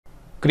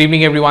Good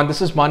evening everyone,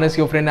 this is Manas,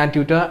 your friend and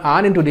tutor,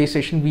 and in today's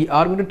session we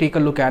are going to take a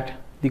look at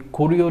the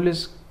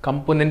Coriolis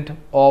component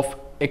of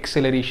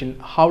acceleration.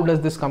 How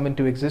does this come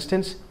into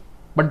existence?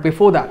 But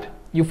before that,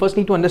 you first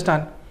need to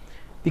understand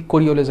the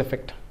Coriolis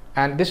effect,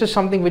 and this is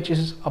something which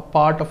is a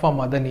part of our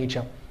mother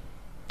nature.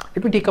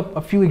 Let me take up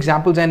a few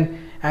examples, and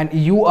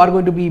you are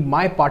going to be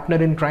my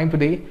partner in crime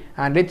today,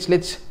 and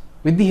let's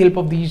with the help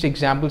of these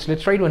examples,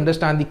 let's try to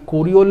understand the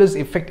Coriolis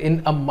effect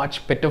in a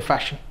much better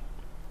fashion.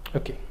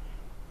 Okay.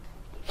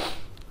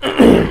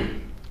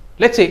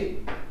 let's say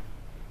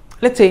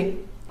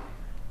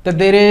that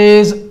there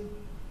is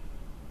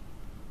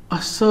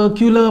a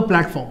circular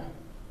platform,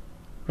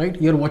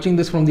 right? You're watching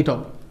this from the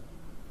top.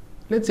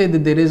 Let's say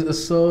that there is a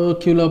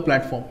circular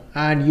platform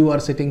and you are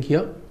sitting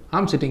here,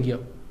 I'm sitting here,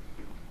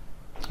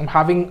 I'm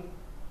having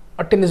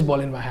a tennis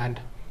ball in my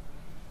hand,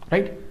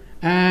 right?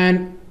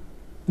 And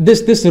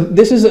this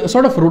is a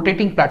sort of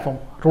rotating platform.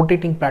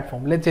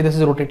 Let's say this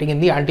is rotating in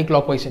the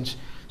anti-clockwise sense.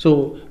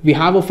 So we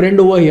have a friend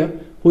over here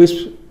who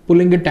is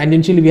pulling it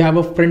tangentially. We have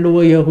a friend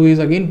over here who is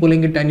again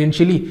pulling it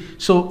tangentially.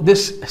 So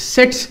this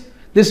sets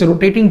this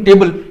rotating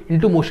table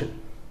into motion,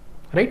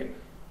 right?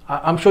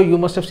 I'm sure you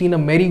must have seen a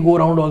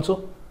merry-go-round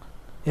also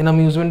in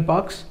amusement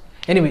parks.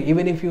 Anyway,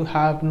 even if you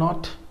have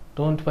not,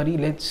 don't worry.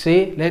 Let's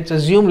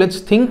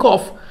think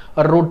of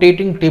a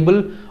rotating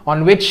table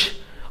on which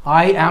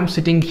I am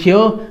sitting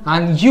here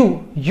and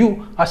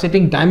you are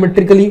sitting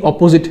diametrically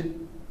opposite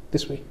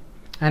this way,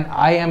 and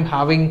I am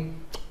having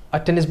a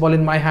tennis ball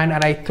in my hand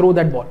and I throw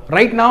that ball.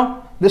 Right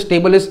now this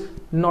table is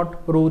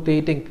not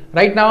rotating.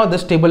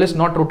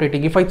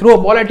 If I throw a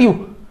ball at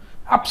you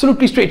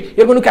absolutely straight,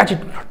 you're going to catch it.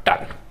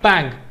 Done.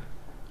 Bang.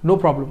 No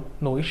problem,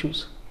 no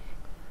issues.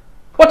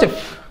 What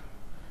if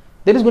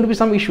there is going to be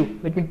some issue?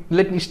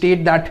 Let me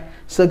state that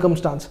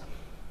circumstance.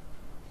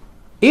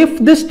 If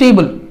this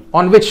table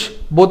on which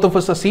both of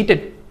us are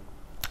seated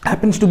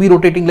happens to be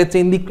rotating, let's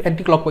say in the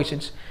anti-clockwise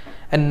sense,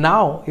 and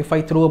now if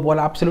I throw a ball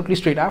absolutely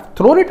straight, I've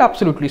thrown it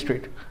absolutely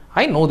straight,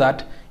 I know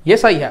that,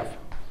 yes I have.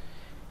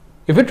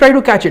 If you try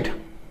to catch it,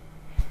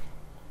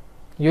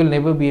 you'll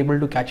never be able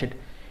to catch it.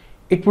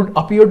 It would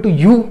appear to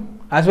you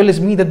as well as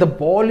me that the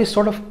ball is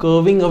sort of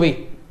curving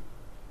away.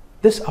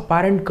 This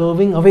apparent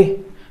curving away,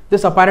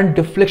 this apparent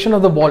deflection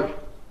of the ball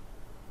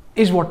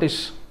is what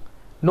is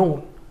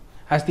known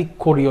as the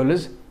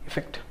Coriolis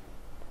effect.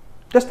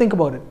 Just think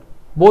about it.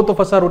 Both of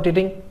us are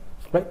rotating,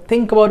 right?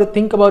 Think about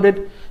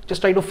it.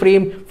 Just try to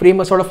frame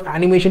a sort of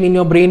animation in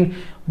your brain.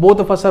 Both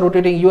of us are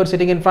rotating. You are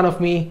sitting in front of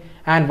me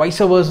and vice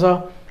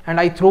versa, and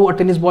I throw a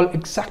tennis ball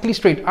exactly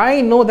straight.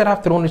 I know that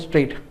I've thrown it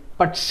straight,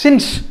 but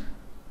since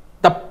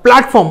the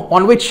platform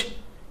on which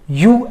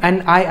you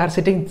and I are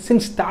sitting,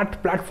 since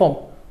that platform,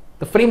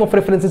 the frame of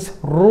reference is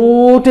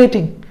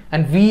rotating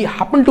and we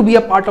happen to be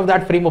a part of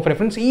that frame of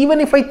reference, even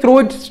if I throw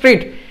it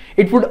straight,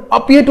 it would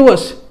appear to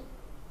us,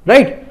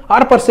 right?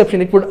 Our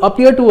perception, it would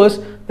appear to us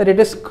that it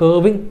is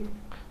curving.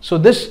 So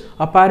this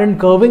apparent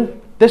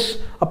curving,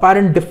 this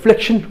apparent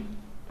deflection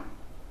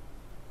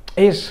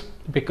is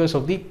because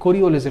of the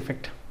Coriolis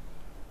effect.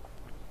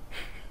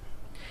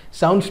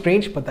 Sounds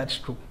strange, but that's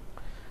true.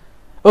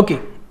 Okay,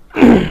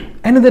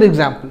 another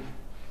example.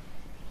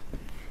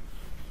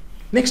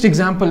 Next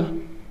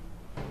example.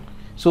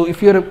 So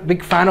if you're a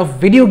big fan of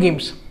video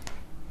games,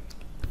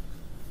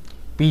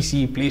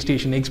 PC,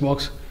 PlayStation,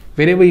 Xbox,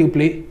 wherever you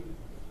play,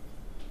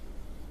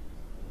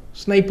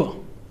 snipers,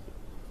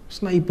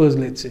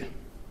 let's say.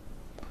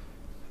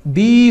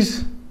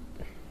 These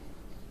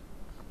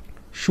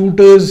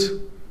shooters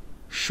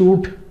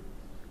shoot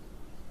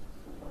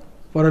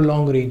for a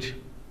long range,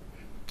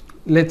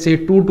 let's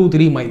say 2 to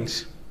 3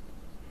 miles,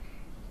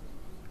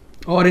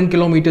 or in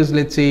kilometers,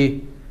 let's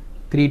say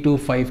 3 to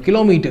 5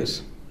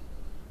 kilometers.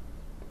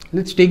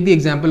 Let's take the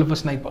example of a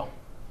sniper.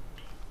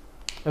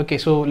 Okay,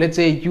 so let's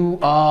say you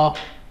are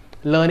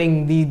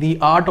learning the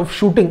art of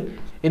shooting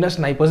in a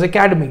sniper's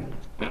academy.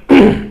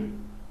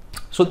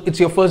 So it's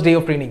your first day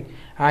of training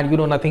and you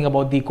know nothing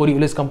about the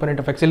Coriolis component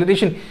of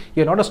acceleration.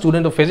 You're not a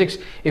student of physics.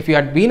 If you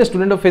had been a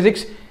student of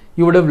physics,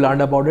 you would have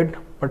learned about it,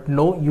 but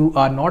no, you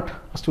are not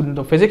a student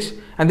of physics,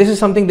 and this is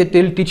something that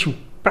they'll teach you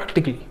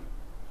practically.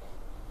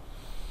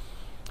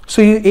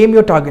 So you aim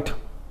your target,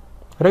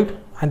 right?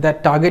 And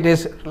that target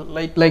is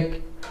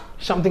like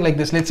something like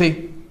this. Let's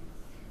say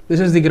this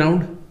is the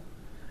ground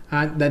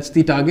and that's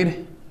the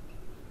target.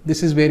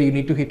 This is where you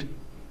need to hit,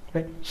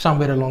 right?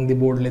 Somewhere along the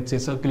board, let's say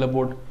circular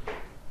board,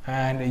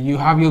 and you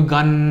have your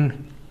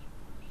gun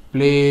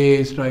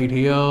placed right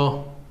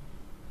here,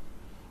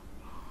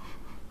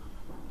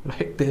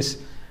 like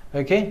this,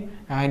 okay?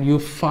 And you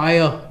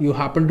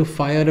happen to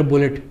fire a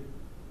bullet.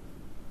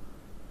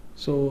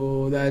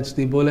 So that's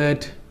the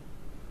bullet.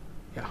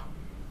 Yeah,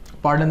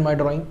 pardon my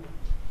drawing.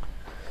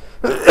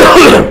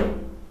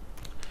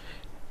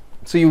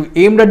 So you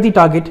aimed at the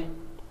target,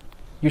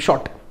 you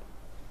shot.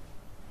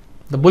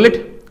 The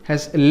bullet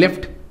has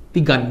left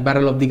the gun,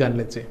 barrel of the gun,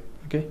 let's say,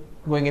 okay,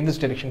 going in this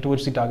direction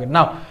towards the target.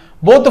 Now,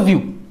 both of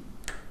you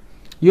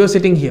are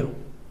sitting here,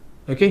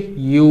 okay,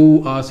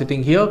 you are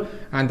sitting here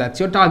and that's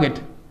your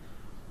target.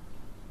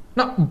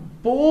 Now,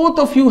 both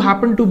of you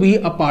happen to be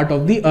a part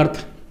of the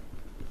earth,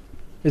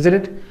 isn't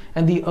it?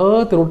 And the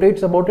earth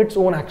rotates about its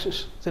own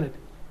axis, isn't it?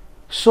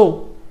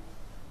 So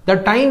the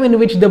time in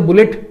which the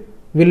bullet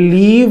will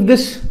leave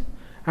this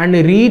and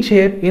reach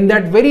here, in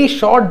that very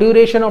short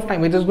duration of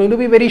time, it is going to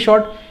be very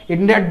short,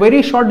 in that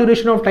very short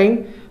duration of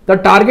time, the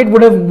target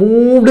would have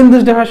moved in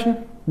this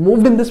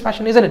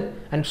fashion, isn't it?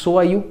 And so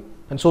are you,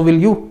 and so will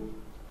you.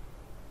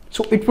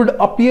 So it would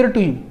appear to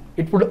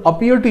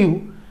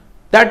you,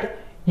 that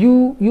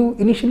you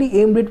initially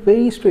aimed it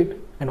very straight,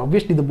 and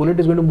obviously the bullet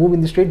is going to move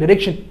in the straight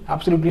direction,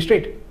 absolutely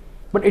straight.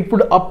 But it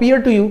would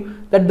appear to you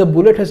that the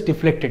bullet has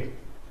deflected,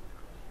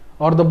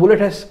 or the bullet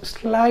has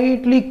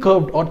slightly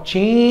curved or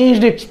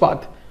changed its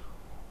path.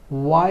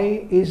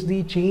 Why is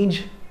the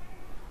change?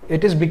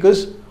 It is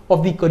because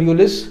of the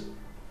Coriolis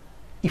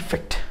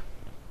effect,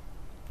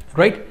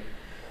 right?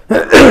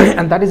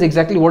 And that is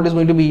exactly what is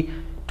going to be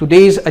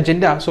today's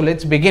agenda. So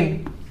let's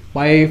begin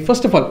by,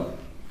 first of all,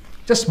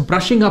 just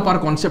brushing up our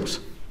concepts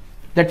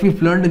that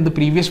we've learned in the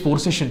previous 4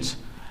 sessions.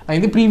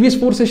 In the previous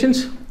 4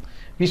 sessions,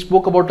 we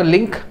spoke about a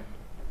link.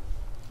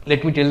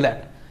 Let me tell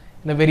that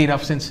in a very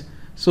rough sense.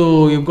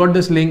 So you've got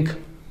this link,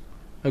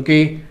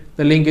 okay,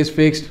 the link is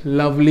fixed,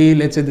 lovely.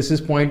 Let's say this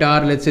is point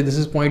R, let's say this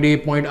is point A,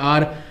 point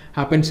R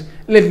happens.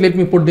 Let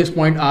me put this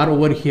point R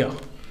over here,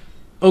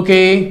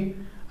 okay,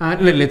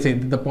 and let's say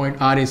the point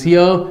R is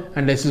here,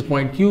 and this is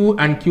point Q,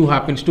 and Q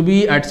happens to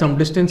be at some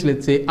distance,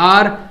 let's say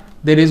R.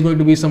 There is going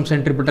to be some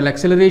centripetal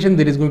acceleration,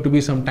 there is going to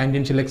be some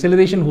tangential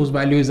acceleration whose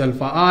value is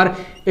alpha R,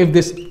 if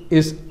this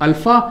is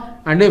alpha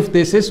and if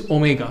this is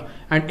omega,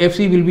 and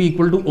Fc will be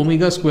equal to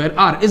omega square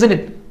R, isn't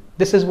it?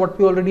 This is what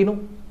we already know.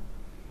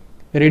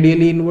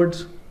 Radially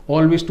inwards,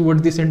 always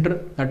towards the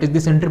center, that is the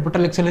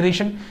centripetal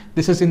acceleration.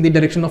 This is in the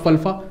direction of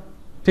alpha,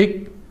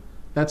 thick,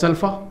 that's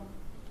alpha,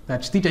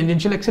 that's the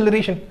tangential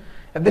acceleration.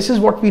 And this is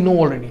what we know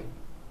already.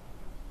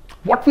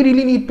 What we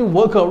really need to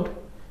work out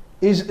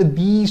is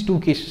these 2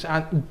 cases,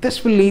 and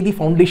this will lay the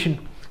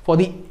foundation for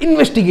the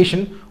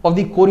investigation of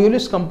the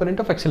Coriolis component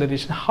of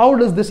acceleration. How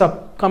does this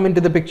come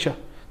into the picture?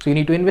 So you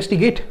need to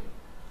investigate,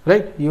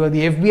 right? You are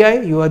the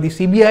FBI, you are the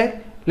CBI,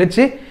 let's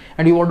say,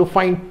 and you want to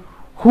find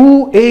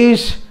who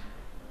is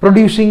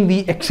producing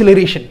the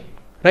acceleration,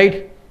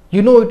 right?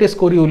 You know it is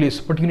Coriolis,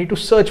 but you need to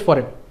search for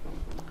him.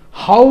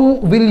 How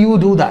will you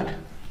do that?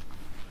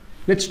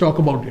 Let's talk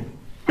about it.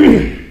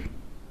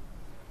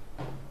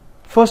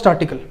 First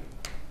article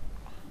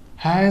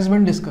has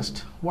been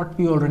discussed, what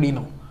we already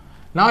know.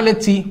 Now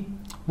let's see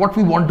what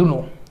we want to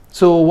know.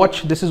 So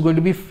watch, this is going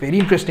to be very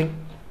interesting.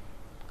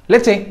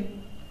 Let's say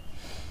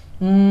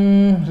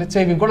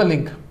we've got a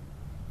link.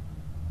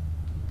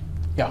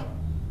 Yeah,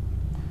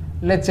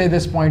 let's say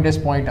this point is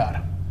point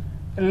R.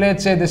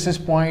 Let's say this is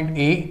point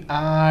A,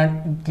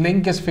 and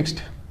link is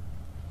fixed.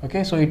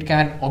 Okay, so it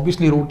can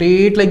obviously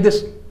rotate like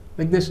this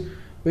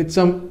with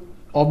some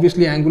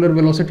obviously angular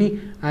velocity,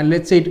 and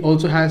let's say it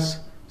also has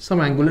some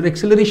angular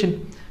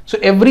acceleration. So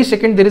every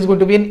second there is going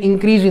to be an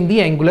increase in the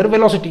angular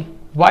velocity.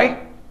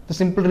 Why? The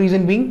simple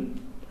reason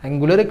being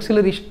angular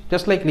acceleration.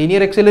 Just like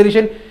linear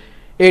acceleration,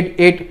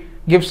 it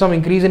gives some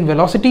increase in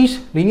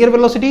velocities, linear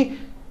velocity.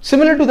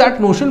 Similar to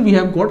that notion, we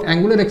have got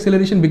angular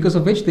acceleration, because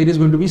of which there is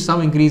going to be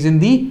some increase in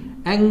the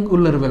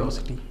angular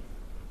velocity.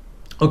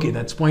 Okay,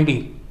 that's point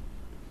A.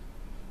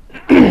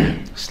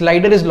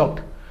 Slider is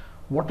locked.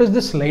 What is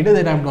the slider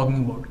that I am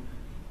talking about?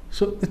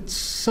 So it's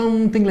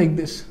something like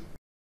this.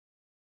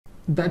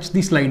 That's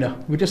the slider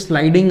which is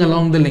sliding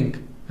along the link,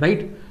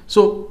 right?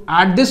 So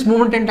at this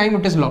moment in time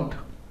it is locked.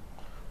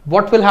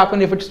 What will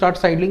happen if it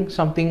starts sliding?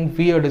 Something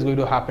weird is going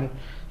to happen.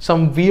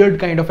 Some weird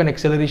kind of an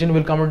acceleration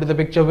will come into the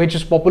picture, which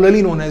is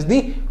popularly known as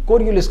the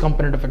Coriolis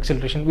component of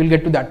acceleration. We'll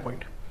get to that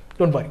point,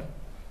 don't worry.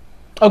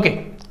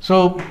 Okay,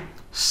 so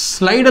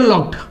slider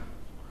locked.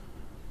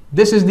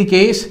 This is the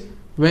case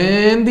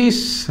when the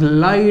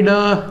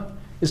slider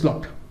is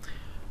locked.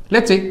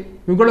 Let's say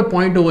we've got a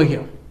point over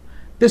here.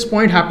 This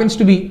point happens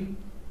to be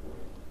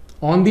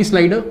on the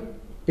slider.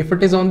 If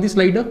it is on the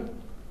slider,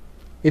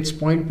 it's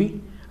point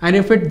P, and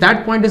if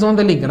that point is on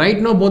the link, right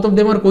now both of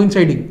them are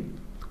coinciding.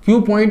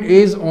 Q point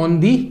is on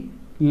the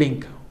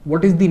link.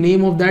 What is the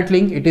name of that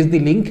link? It is the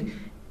link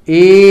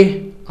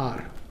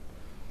AR.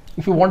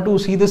 If you want to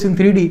see this in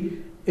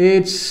 3D,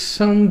 it's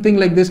something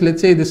like this.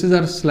 Let's say this is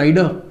our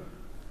slider.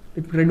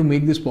 Let me try to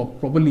make this pop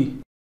properly.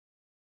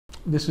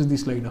 This is the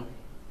slider.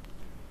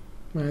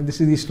 This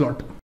is the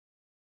slot.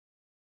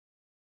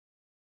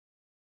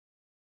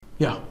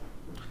 Yeah,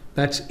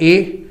 that's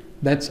A,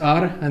 that's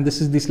R, and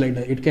this is the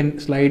slider. It can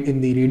slide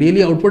in the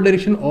radially outward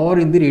direction or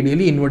in the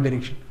radially inward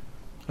direction.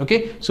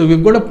 Okay, so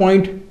we've got a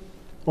point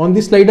on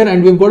the slider,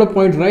 and we've got a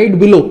point right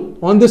below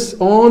on this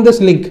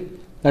link,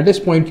 that is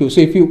point Q.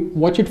 So if you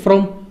watch it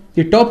from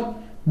the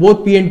top,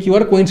 both P and Q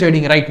are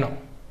coinciding right now.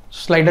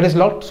 Slider is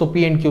locked, so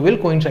P and Q will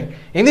coincide.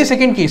 In the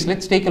second case,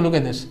 let's take a look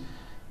at this.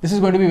 This is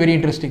going to be very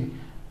interesting.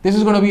 This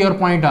is going to be your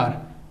point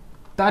R.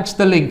 That's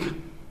the link.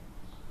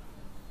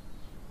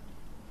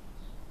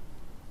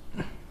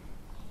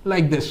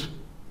 Like this.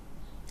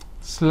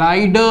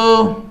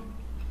 Slider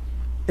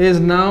is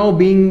now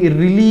being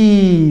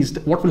released,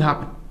 what will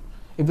happen?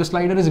 If the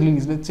slider is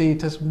released, let's say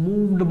it has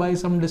moved by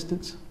some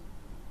distance,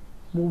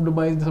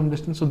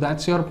 so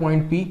that's your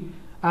point P,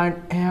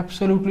 and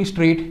absolutely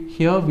straight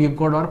here we've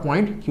got our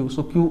point Q.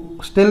 So Q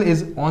still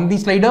is on the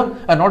slider,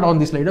 not on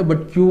the slider,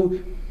 but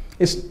Q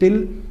is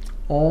still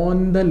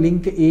on the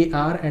link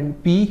AR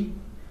and P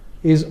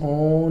is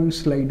on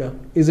slider,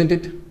 isn't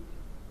it?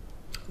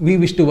 We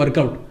wish to work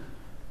out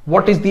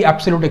what is the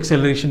absolute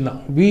acceleration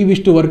now. We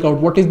wish to work out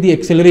what is the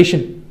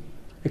acceleration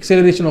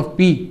of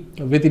P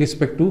with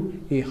respect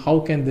to A. How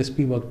can this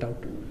be worked out?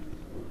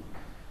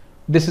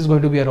 This is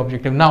going to be our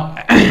objective. Now,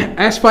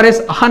 as far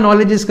as our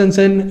knowledge is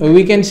concerned,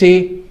 we can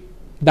say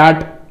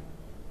that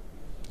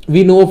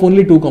we know of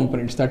only two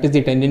components, that is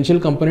the tangential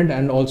component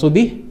and also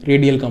the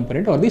radial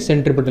component or the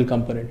centripetal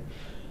component.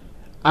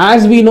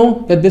 As we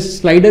know that this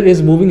slider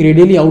is moving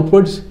radially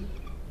outwards,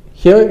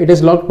 here it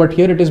is locked, but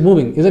here it is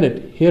moving, isn't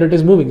it? Here it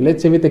is moving.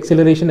 Let's say with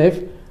acceleration F,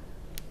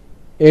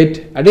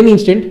 at any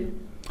instant,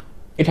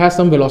 it has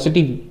some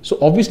velocity V. So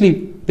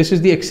obviously, this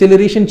is the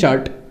acceleration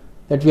chart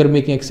that we are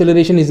making.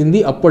 Acceleration is in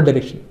the upward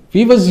direction.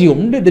 We've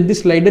assumed that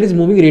this slider is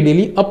moving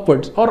radially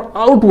upwards or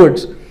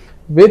outwards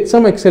with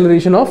some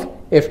acceleration of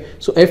F.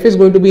 So F is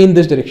going to be in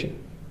this direction.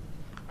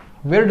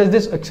 Where does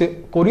this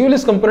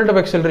Coriolis component of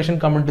acceleration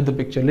come into the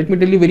picture? Let me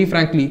tell you very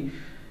frankly.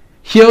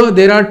 Here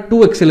there are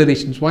two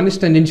accelerations. One is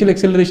tangential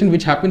acceleration,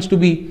 which happens to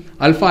be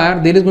alpha r.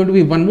 There is going to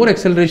be one more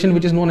acceleration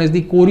which is known as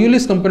the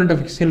Coriolis component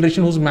of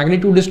acceleration, whose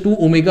magnitude is 2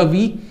 omega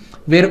v,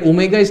 where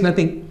omega is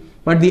nothing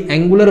but the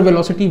angular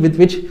velocity with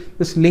which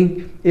this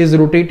link is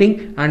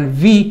rotating, and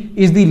v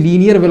is the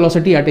linear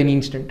velocity at any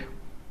instant.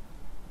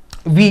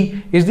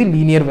 V is the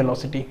linear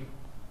velocity.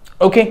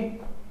 Okay,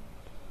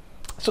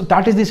 so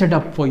that is the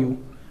setup for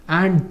you,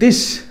 and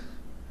this,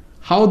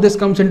 how this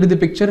comes into the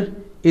picture,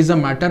 is a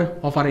matter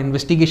of our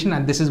investigation,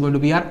 and this is going to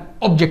be our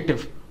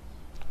objective.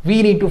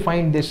 We need to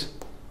find this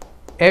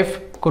F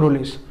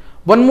Coriolis.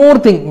 One more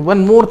thing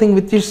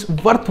which is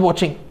worth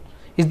watching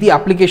is the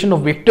application of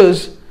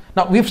vectors.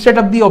 Now we've set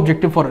up the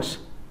objective for us.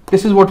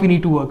 This is what we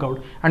need to work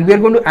out, and we are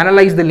going to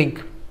analyze the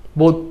link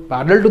both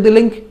parallel to the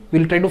link.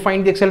 We'll try to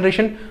find the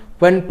acceleration.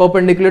 When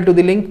perpendicular to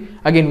the link,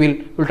 again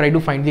we'll try to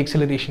find the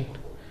acceleration.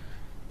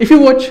 If you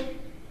watch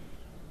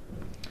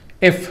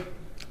F,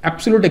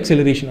 absolute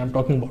acceleration I'm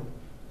talking about,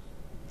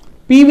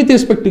 P with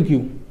respect to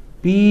Q,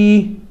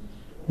 P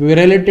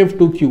relative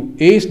to Q,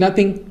 A is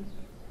nothing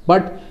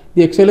but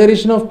the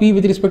acceleration of P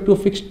with respect to a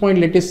fixed point,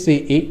 let us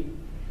say A,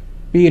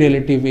 P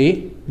relative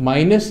A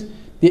minus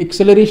the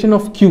acceleration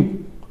of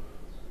Q,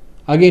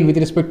 again with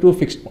respect to a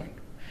fixed point.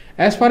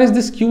 As far as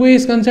this QA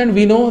is concerned,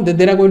 we know that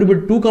there are going to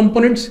be two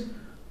components.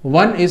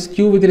 One is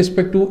Q with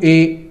respect to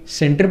a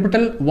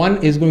centripetal,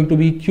 one is going to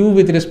be Q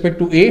with respect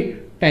to a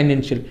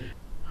tangential.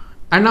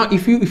 And now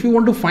if you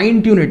want to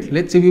fine tune it,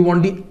 let's say we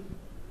want the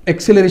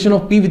acceleration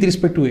of P with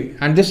respect to A,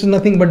 and this is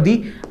nothing but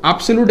the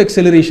absolute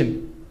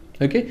acceleration.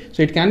 Okay,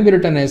 so it can be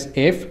written as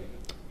F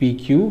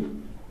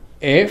PQ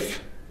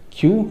F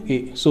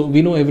QA. So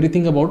we know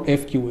everything about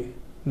FQA.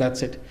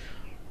 That's it.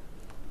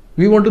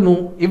 We want to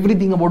know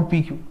everything about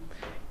PQ.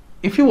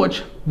 If you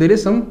watch, there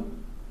is some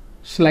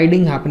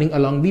sliding happening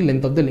along the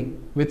length of the link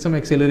with some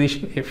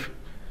acceleration F.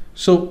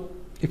 So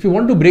if you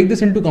want to break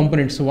this into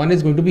components, one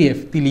is going to be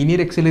F, the linear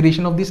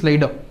acceleration of the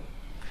slider.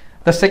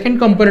 The second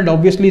component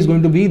obviously is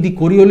going to be the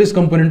Coriolis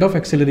component of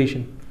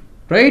acceleration,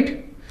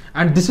 right?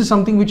 And this is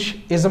something which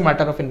is a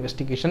matter of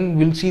investigation.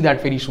 We'll see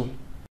that very soon.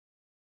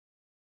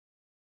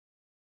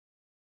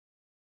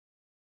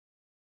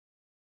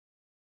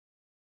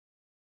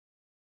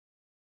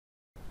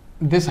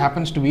 This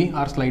happens to be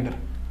our slider.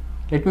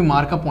 Let me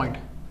mark a point.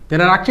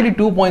 There are actually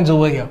 2 points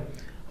over here.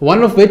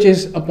 One of which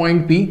is a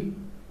point P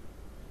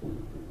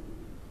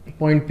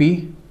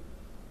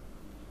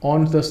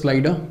on the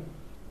slider.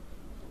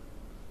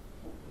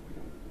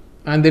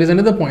 And there is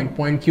another point,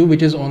 point Q,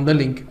 which is on the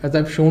link, as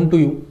I've shown to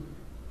you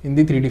in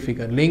the 3D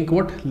figure. Link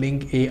what?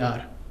 Link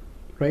AR,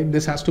 right?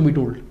 This has to be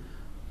told.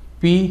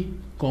 P,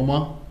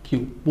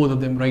 Q, both of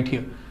them right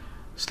here.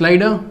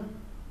 Slider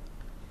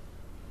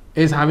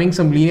is having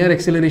some linear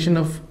acceleration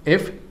of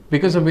F,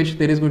 because of which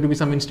there is going to be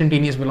some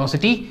instantaneous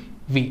velocity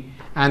V.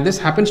 And this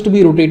happens to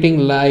be rotating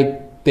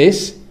like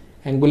this.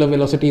 Angular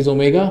velocity is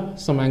omega,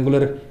 some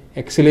angular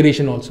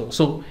acceleration also.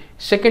 So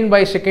second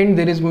by second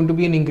there is going to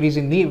be an increase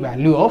in the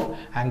value of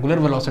angular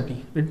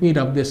velocity. Let me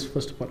rub this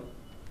first of all.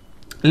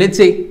 Let's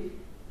say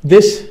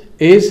this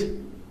is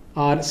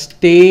our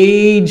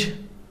stage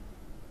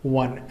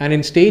 1, and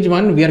in stage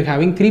 1 we are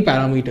having 3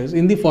 parameters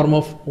in the form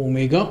of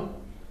omega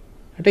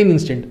at an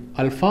instant,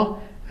 alpha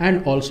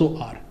and also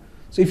r.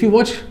 So if you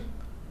watch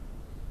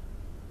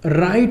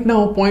right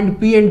now, point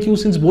P and Q,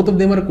 since both of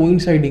them are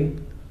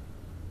coinciding,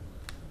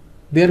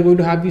 they are going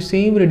to have the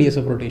same radius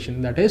of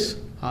rotation, that is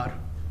r.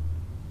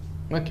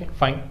 Okay,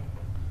 fine.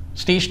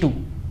 Stage 2.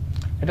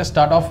 Let us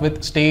start off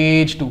with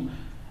stage 2,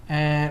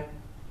 and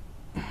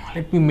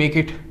let me make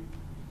it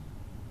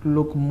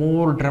look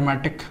more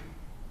dramatic.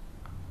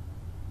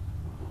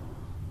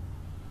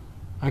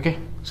 Okay,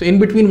 so in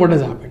between what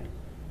has happened?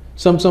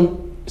 Some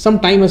some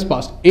time has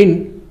passed.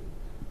 In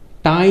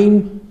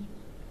time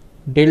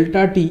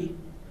delta t,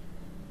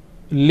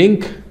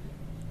 link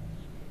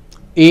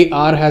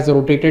AR has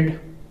rotated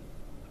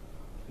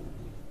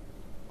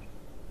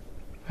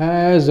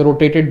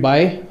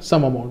by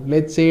some amount,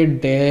 let's say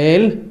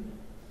del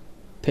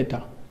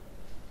theta.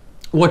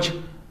 Watch.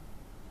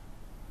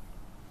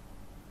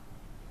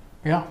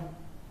 Yeah,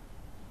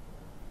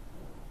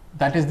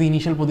 that is the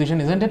initial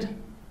position, isn't it?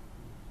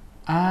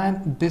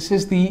 And this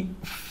is the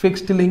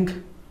fixed link.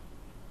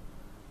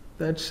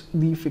 That's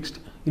the fixed.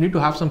 You need to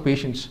have some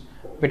patience.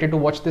 Better to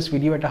watch this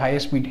video at a higher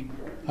speed.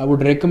 I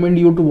would recommend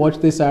you to watch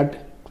this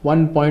at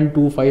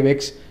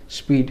 1.25x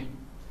speed.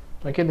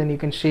 Okay, then you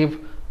can save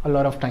a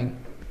lot of time.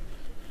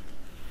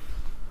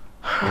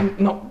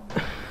 Now,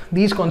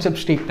 these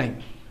concepts take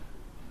time.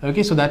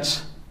 Okay, so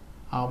that's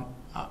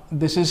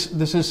this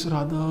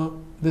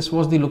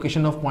was the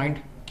location of point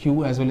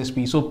Q as well as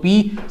P. So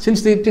P,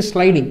 since it is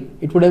sliding,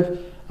 it would have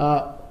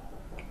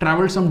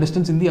traveled some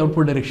distance in the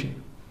outward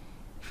direction.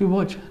 If you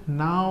watch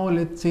now,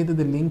 let's say that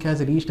the link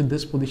has reached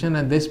this position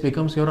and this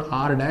becomes your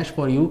R dash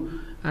for you,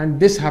 and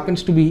this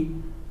happens to be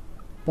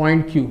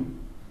point Q.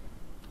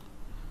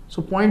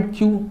 So point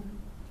Q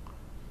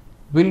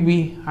will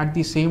be at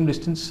the same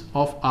distance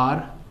of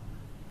R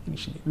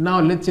initially. Now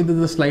let's say that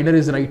the slider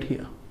is right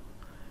here,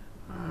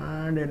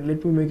 and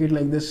let me make it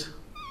like this,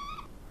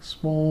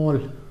 small.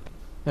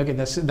 Okay,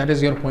 that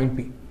is your point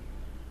P.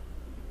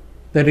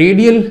 The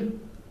radial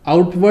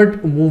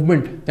outward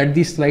movement that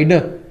the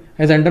slider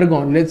has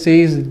undergone, let's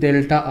say, is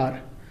delta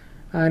R,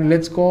 and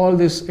let's call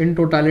this in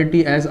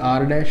totality as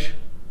R dash.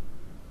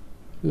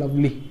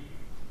 Lovely.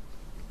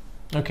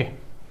 Okay,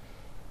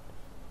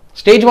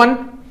 stage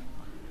 1,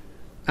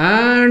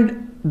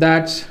 and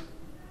that's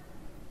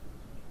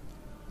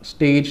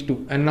stage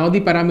 2. And now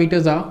the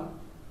parameters are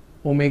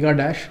omega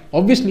dash.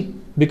 Obviously,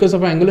 because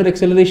of angular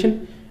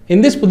acceleration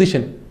in this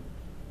position,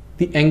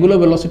 the angular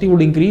velocity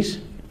would increase,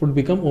 it would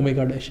become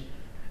omega dash.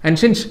 And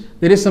since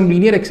there is some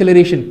linear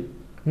acceleration,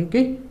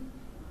 okay,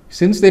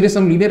 since there is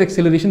some linear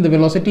acceleration, the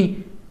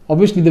velocity,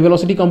 obviously the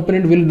velocity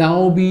component will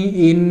now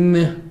be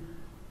in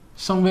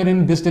somewhere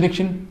in this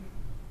direction.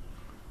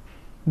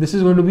 This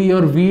is going to be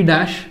your V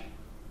dash,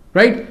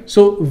 right?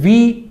 So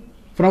V,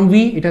 from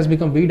V it has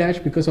become V dash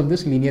because of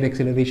this linear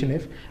acceleration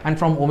F, and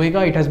from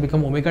omega it has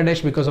become omega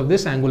dash because of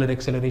this angular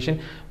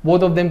acceleration.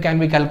 Both of them can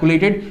be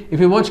calculated.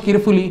 If you watch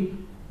carefully,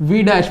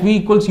 V dash, V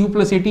equals U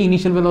plus AT,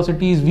 initial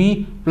velocity is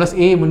V, plus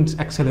A means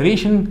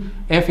acceleration,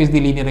 F is the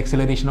linear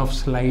acceleration of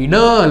slider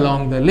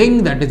along the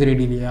link, that is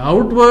radially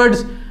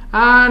outwards,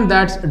 and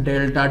that's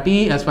delta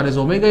T. As far as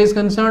omega is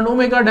concerned,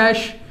 omega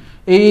dash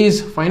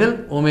is final,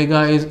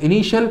 omega is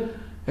initial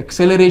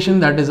acceleration,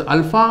 that is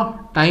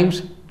alpha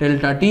times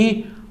delta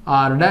T.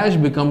 R dash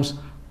becomes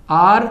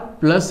R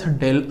plus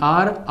del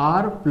R,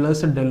 R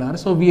plus del R.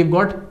 So we have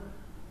got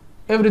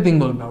everything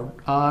worked out,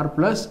 R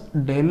plus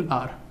del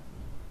R.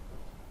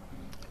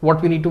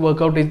 What we need to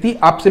work out is the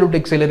absolute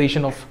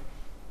acceleration of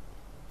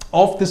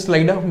this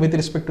slider with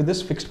respect to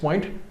this fixed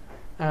point,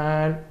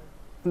 and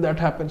that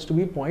happens to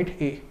be point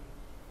A.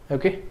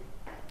 Okay,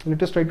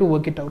 let us try to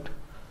work it out.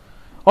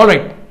 All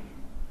right,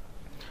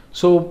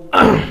 so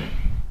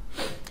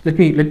let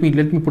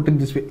me put it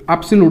this way: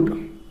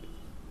 absolute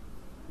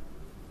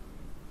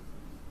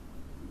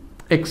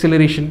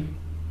acceleration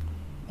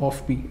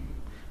of P.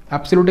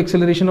 Absolute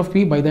acceleration of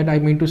P, by that I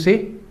mean to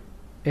say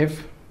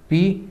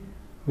Fp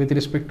with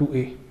respect to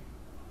A.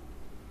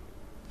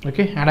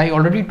 Okay, and I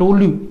already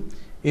told you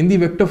in the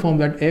vector form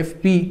that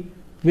Fp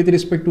with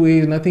respect to A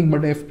is nothing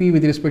but Fp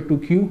with respect to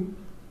Q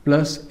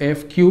plus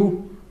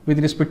Fq with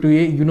respect to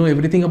A. You know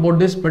everything about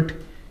this, but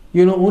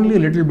you know only a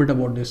little bit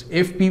about this.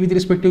 Fp with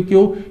respect to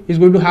Q is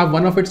going to have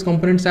one of its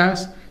components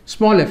as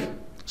small f.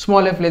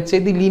 Small f, let's say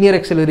the linear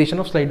acceleration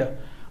of slider.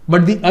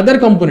 But the other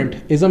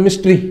component is a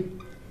mystery,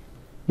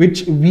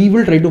 which we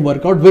will try to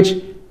work out, which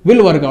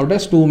will work out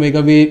as 2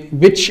 omega v,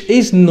 which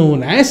is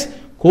known as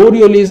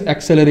Coriolis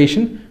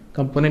acceleration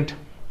component.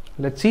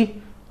 Let's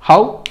see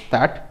how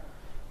that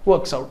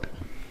works out.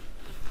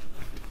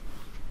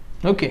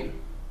 Okay,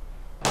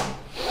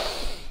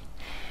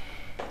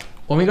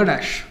 omega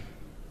dash,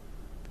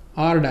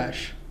 R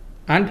dash,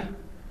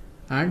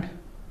 and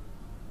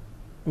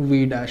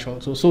V dash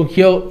also. So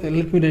here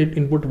let me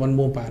input one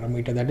more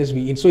parameter, that is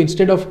V. So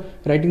instead of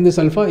writing this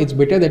alpha, it's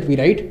better that we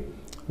write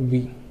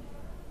V.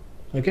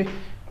 Okay,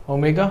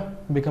 omega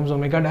becomes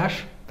omega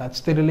dash, that's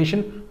the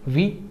relation.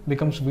 V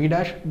becomes V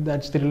dash,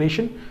 that's the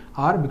relation.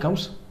 R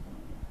becomes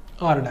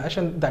R dash,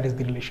 and that is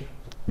the relation.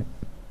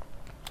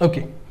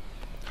 Okay,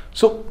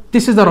 so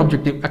this is our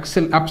objective,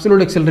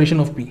 absolute acceleration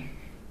of P.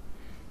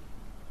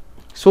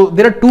 So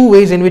there are two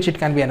ways in which it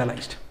can be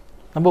analyzed.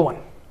 Number one,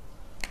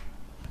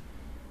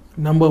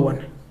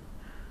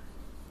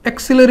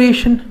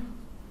 acceleration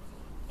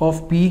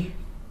of P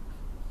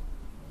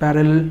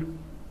parallel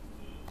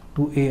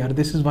to AR.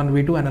 This is one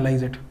way to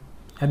analyze it,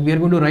 and we are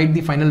going to write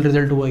the final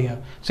result over here.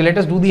 So let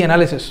us do the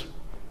analysis.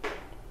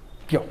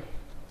 Yo,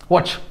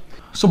 watch.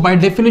 So by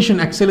definition,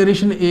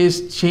 acceleration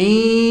is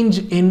change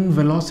in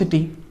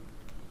velocity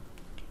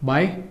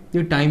by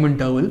the time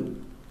interval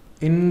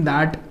in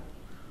that,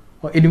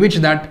 or in which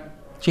that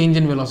change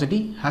in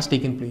velocity has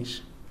taken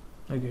place.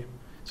 Okay,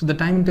 so the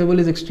time interval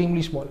is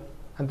extremely small,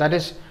 and that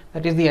is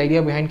the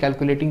idea behind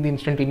calculating the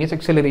instantaneous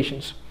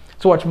accelerations.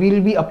 So what we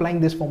will be applying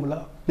this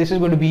formula. This is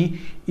going to be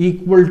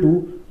equal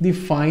to the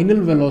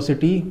final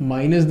velocity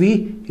minus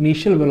the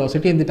initial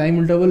velocity, and the time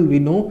interval we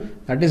know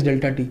that is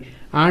delta t,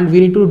 and we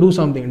need to do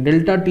something.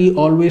 Delta t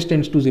always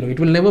tends to 0. It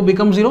will never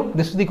become 0.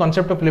 This is the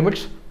concept of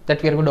limits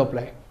that we are going to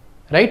apply,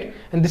 right?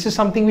 And this is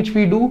something which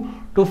we do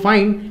to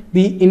find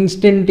the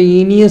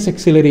instantaneous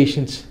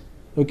accelerations.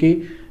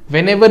 Okay,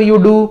 whenever you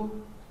do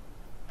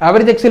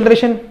average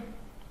acceleration,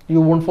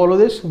 you won't follow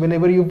this.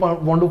 Whenever you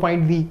want to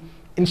find the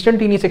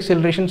instantaneous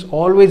accelerations,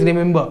 always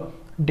remember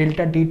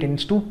delta t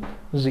tends to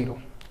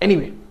 0.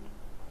 Anyway,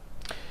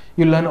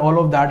 you learn all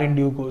of that in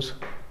due course.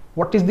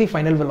 What is the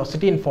final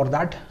velocity? And for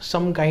that,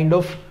 some kind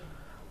of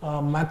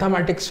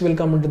mathematics will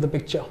come into the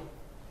picture.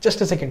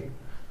 Just a second.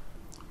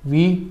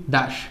 V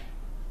dash,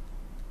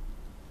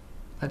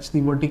 that's the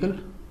vertical,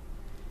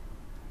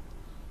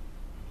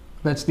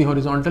 that's the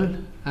horizontal,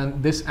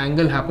 and this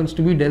angle happens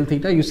to be del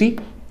theta. You see,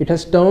 it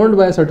has turned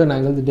by a certain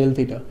angle, the del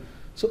theta.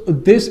 So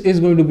this is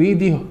going to be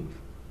the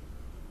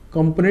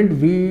component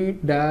V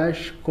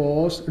dash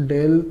cos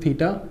del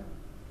theta,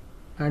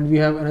 and we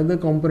have another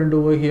component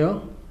over here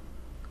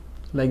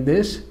like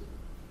this,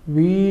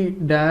 V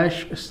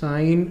dash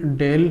sine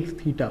del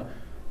theta.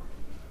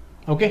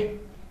 Okay,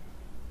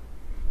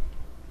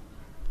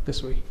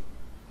 this way.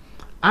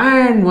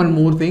 And one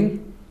more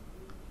thing,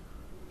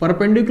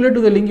 perpendicular to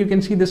the link, you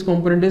can see this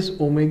component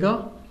is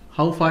omega.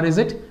 How far is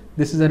it?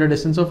 This is at a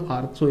distance of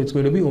r, so it's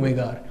going to be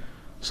omega r.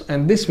 So,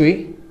 and this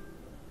way,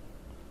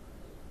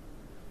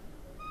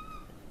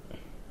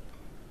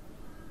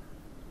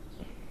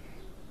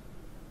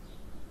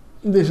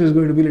 this is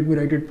going to be, let me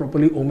write it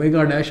properly,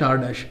 omega dash r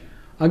dash.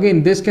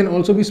 Again, this can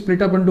also be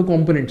split up into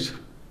components.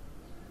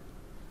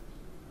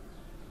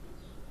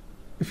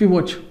 If you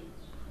watch,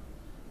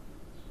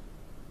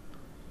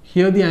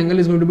 here the angle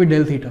is going to be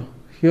del theta.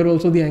 Here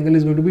also the angle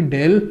is going to be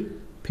del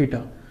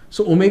theta.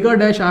 So omega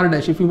dash r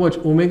dash, if you watch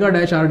omega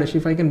dash r dash,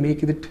 if I can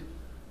make it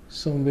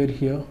somewhere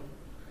here,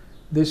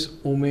 this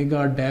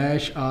omega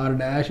dash r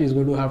dash is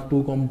going to have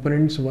two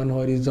components, one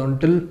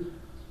horizontal,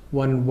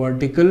 one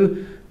vertical.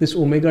 This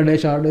omega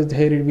dash r dash,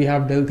 here we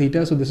have del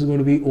theta, so this is going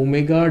to be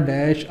omega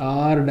dash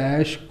r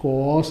dash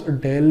cos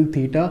del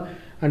theta,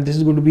 and this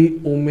is going to be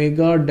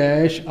omega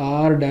dash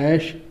r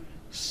dash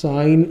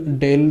sine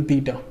del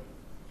theta.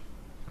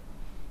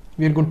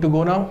 We are good to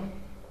go now?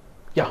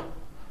 Yeah.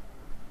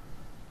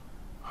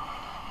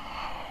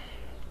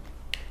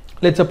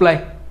 Let's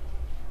apply.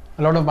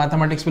 A lot of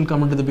mathematics will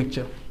come into the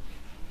picture.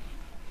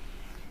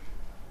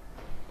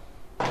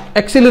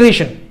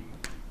 Acceleration.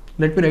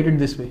 Let me write it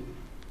this way.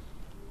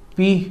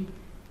 P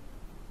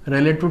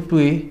relative to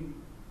A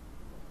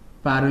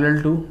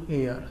parallel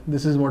to AR.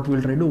 This is what we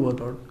will try to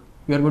work out.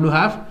 We are going to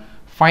have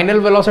final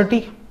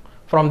velocity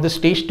from this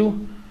stage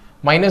 2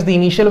 minus the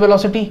initial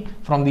velocity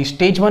from the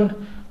stage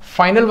 1.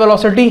 Final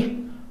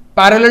velocity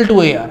parallel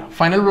to AR.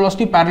 Final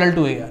velocity parallel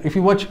to AR. If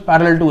you watch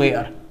parallel to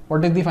AR,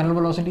 what is the final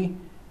velocity?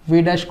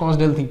 V dash cos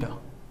del theta.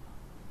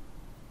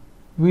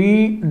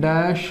 V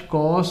dash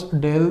cos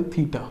del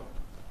theta.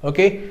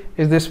 Okay,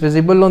 is this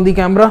visible on the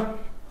camera?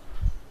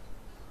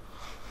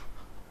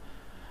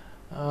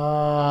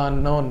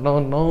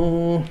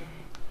 No.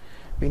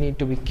 We need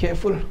to be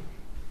careful.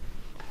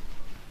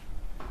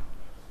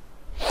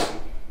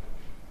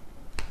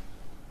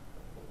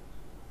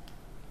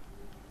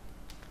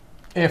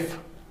 If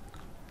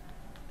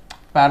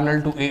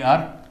parallel to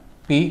AR,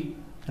 P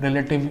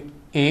relative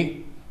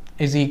A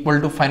is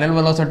equal to final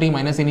velocity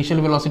minus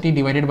initial velocity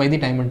divided by the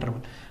time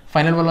interval.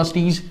 Final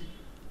velocity is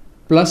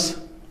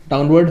plus,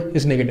 downward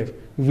is negative.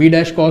 V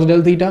dash cos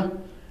del theta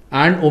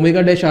and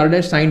omega dash r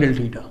dash sine del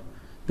theta.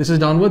 This is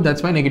downward,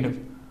 that's why negative.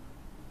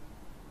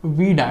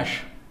 V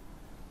dash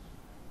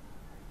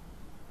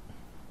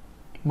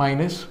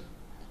minus,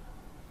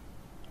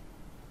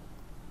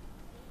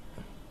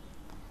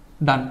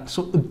 done.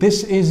 So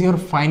this is your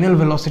final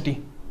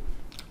velocity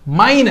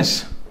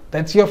minus,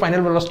 that's your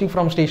final velocity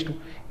from stage 2.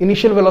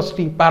 Initial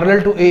velocity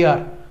parallel to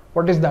AR,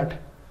 what is that?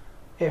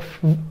 F,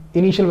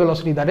 initial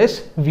velocity, that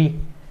is V.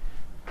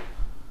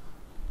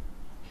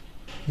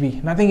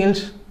 Nothing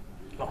else?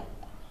 No.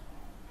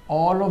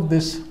 All of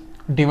this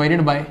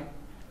divided by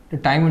the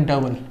time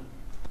interval.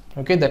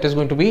 Okay, that is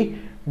going to be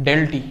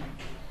del t.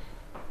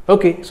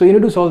 Okay, so you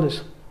need to solve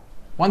this.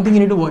 One thing you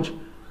need to watch,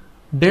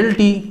 del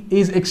t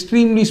is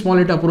extremely small,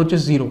 it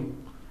approaches 0.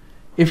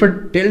 If a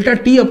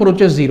delta t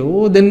approaches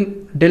 0,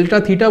 then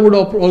delta theta would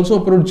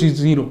also approach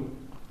 0.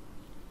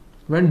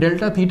 When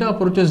delta theta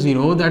approaches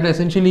 0, that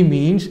essentially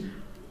means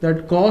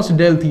that cos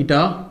del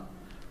theta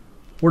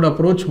would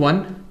approach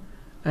 1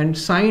 and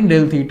sine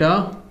del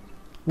theta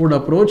would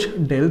approach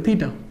del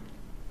theta.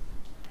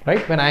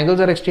 Right? When angles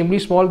are extremely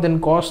small, then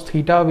cos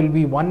theta will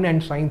be 1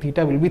 and sine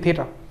theta will be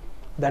theta.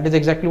 That is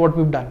exactly what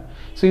we've done.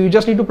 So you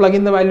just need to plug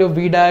in the value of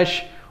V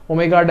dash,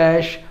 omega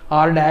dash,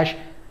 r dash,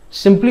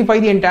 simplify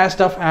the entire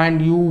stuff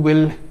and you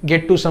will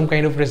get to some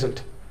kind of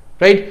result,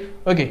 right?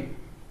 Okay,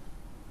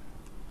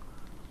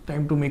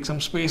 time to make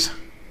some space.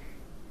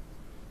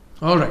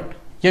 All right,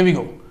 here we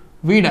go.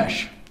 V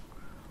dash.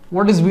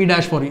 What is V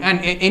dash for you? And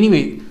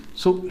anyway,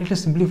 so let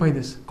us simplify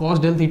this. Cos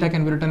del theta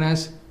can be written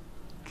as,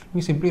 let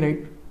me simply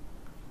write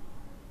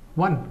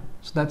 1.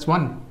 So that's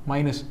 1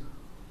 minus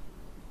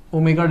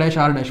omega dash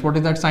r dash. What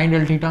is that? Sine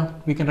del theta.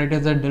 We can write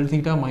as that del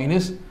theta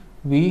minus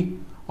V,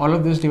 all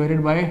of this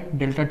divided by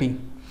delta t.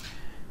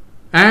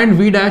 And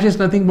V dash is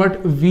nothing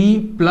but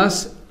V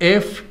plus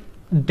F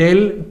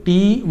del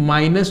t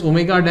minus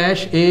omega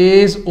dash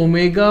is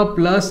omega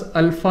plus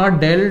alpha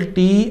del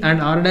t,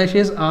 and r dash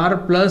is r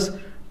plus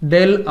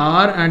del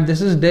r, and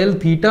this is del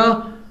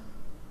theta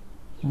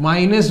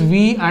minus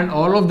V, and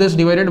all of this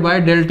divided by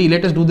del t.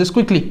 Let us do this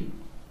quickly.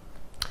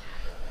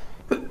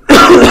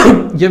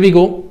 Here we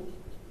go.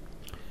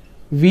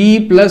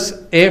 V plus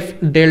F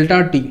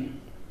delta t.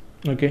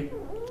 Okay,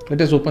 let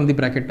us open the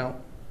bracket now.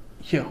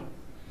 Here,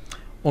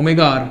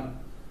 omega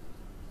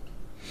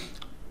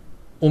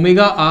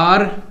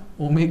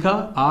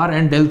r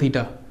and del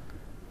theta.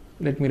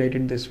 Let me write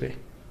it this way.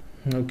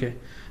 Okay,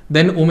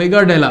 then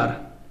omega del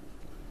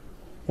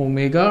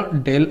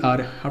r,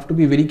 have to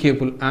be very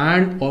careful,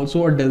 and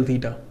also a del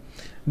theta.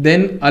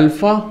 Then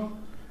alpha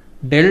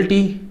del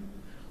t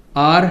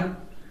r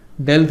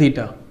del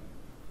theta.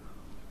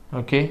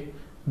 Okay,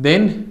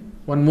 then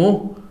one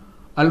more,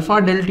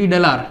 alpha del t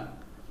del r,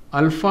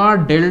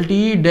 alpha del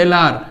t del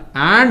r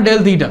and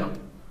del theta.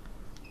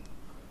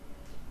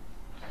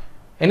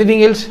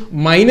 Anything else?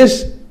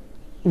 Minus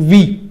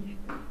V,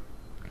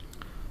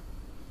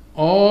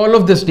 all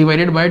of this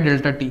divided by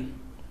delta t.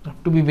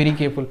 Have to be very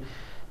careful.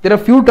 There are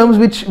few terms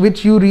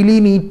which you really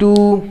need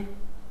to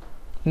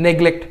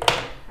neglect.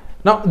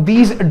 Now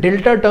these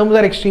delta terms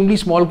are extremely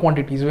small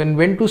quantities.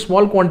 When two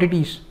small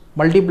quantities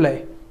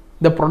multiply,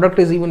 the product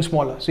is even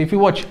smaller. So if you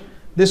watch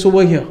this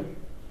over here,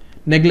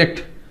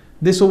 neglect.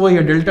 This over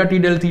here, delta t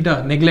del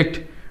theta, neglect.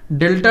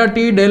 Delta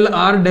t del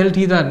r del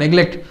theta,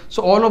 neglect.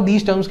 So all of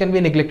these terms can be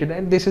neglected,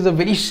 and this is a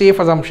very safe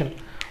assumption.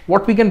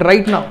 What we can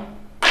write now?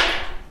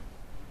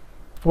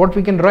 What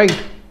we can write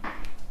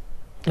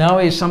now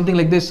is something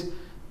like this.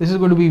 This is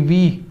going to be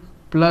V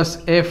plus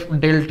F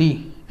del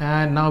t,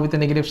 and now with a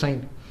negative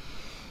sign.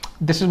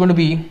 This is going to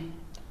be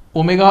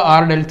omega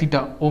r del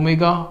theta,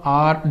 omega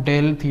r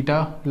del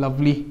theta,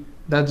 lovely.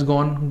 That's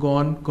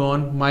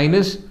gone,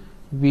 minus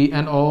V,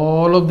 and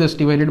all of this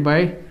divided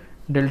by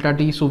delta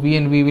t. So V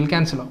and V will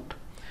cancel out.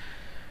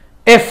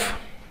 F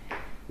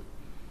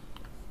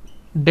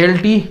del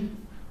t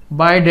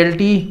by del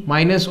t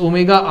minus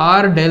omega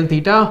r del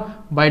theta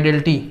by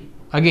del t.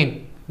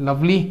 Again,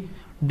 lovely.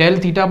 Del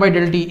theta by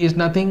del t is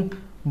nothing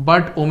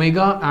but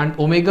omega, and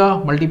omega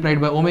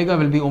multiplied by omega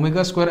will be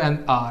omega square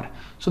and r.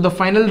 So the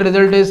final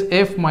result is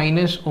F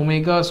minus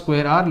omega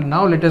square r.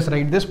 Now let us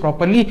write this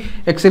properly.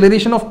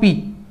 Acceleration of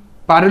P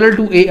parallel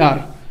to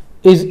AR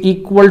is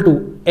equal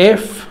to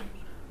F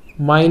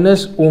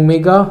minus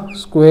omega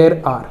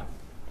square r.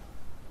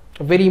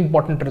 A very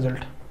important result,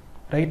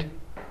 right?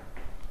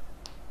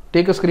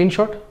 Take a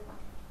screenshot.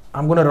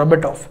 I'm going to rub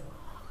it off.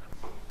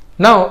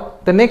 Now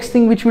the next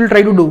thing which we'll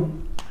try to do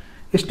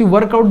is to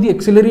work out the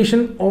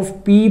acceleration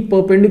of P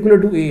perpendicular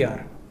to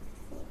AR.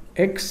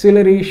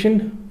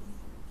 Acceleration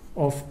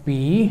of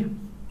P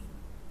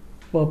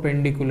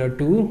perpendicular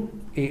to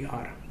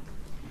AR.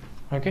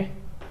 Okay.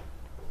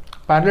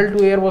 Parallel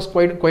to AR was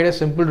quite a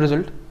simple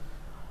result.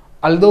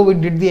 Although we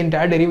did the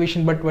entire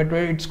derivation, but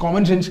it's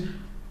common sense.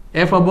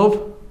 F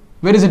above,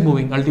 where is it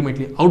moving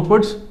ultimately?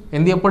 Outwards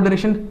in the upward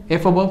direction,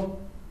 F above,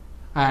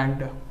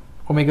 and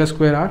omega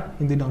square r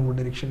in the downward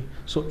direction.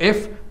 So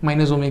F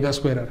minus omega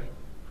square r.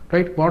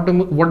 Right?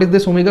 What is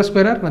this omega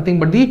square r? Nothing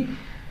but the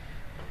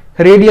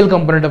radial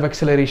component of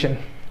acceleration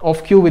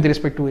of Q with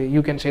respect to A.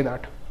 You can say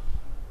that.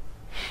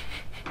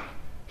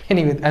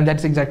 Anyway, and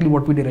that's exactly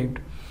what we derived.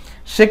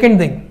 Second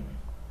thing,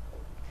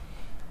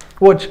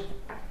 watch.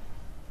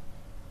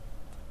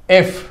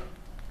 F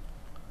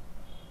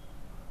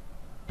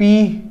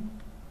P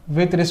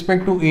with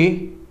respect to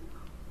A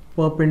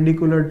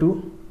perpendicular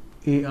to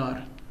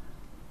AR.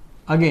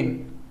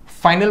 Again,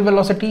 final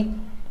velocity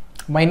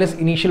minus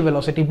initial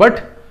velocity,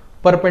 but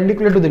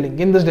perpendicular to the link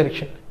in this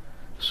direction.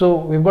 So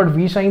we've got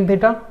V sine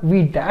theta,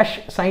 V dash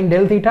sine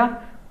del theta,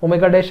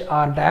 omega dash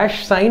r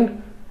dash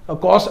sine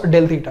cos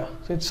del theta.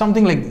 So it's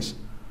something like this.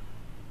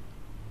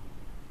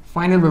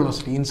 Final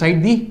velocity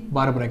inside the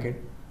bar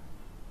bracket,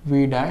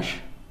 V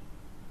dash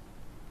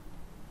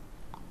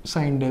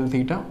sine del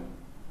theta,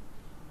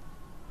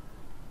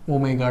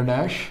 omega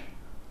dash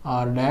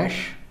r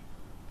dash,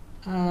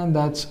 and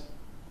that's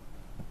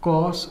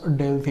cos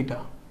del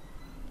theta.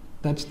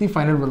 That's the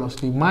final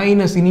velocity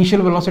minus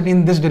initial velocity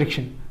in this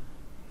direction.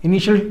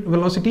 Initial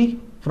velocity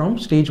from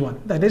stage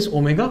 1, that is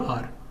omega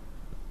r.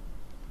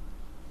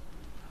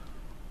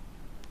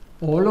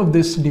 All of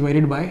this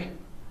divided by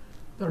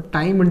the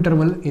time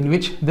interval in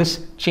which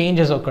this change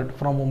has occurred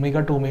from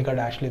omega to omega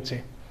dash, let's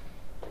say.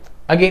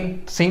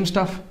 Again, same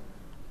stuff.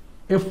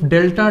 If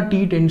delta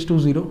t tends to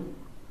 0,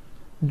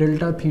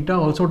 delta theta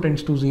also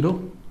tends to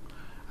 0,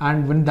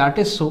 and when that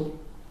is so,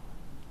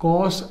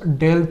 cos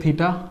del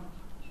theta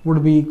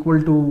would be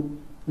equal to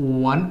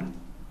 1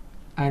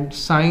 and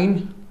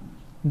sine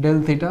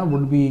del theta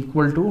would be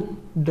equal to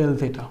del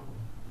theta.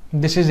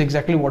 This is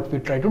exactly what we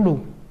try to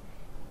do.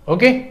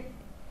 Okay,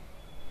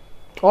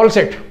 all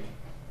set.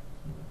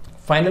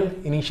 Final,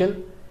 initial,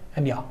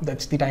 and yeah,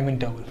 that's the time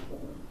interval.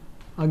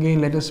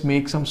 Again, let us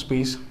make some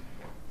space.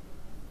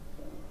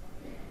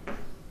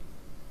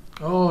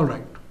 All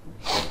right,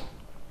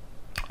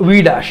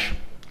 v dash,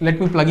 let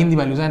me plug in the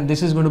values, and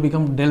this is going to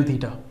become del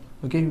theta.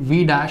 Okay,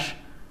 v dash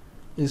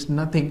is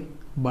nothing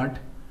but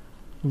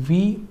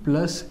v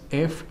plus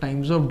f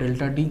times of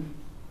delta t.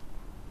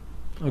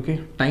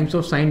 Okay, times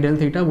of sine del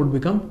theta would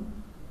become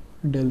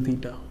del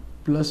theta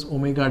plus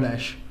omega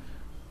dash,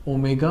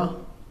 omega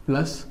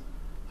plus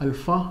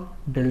alpha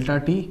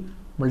delta t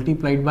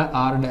multiplied by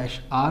r dash,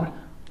 r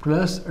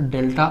plus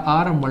delta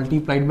r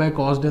multiplied by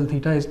cos del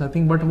theta is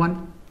nothing but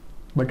 1.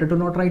 Better to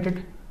not write it,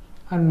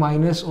 and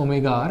minus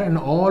omega r, and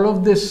all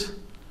of this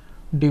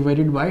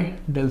divided by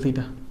del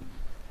theta.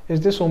 Is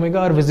this omega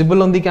r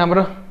visible on the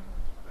camera?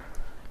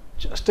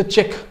 Just a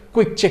check,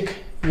 quick check.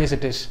 Yes,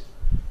 it is.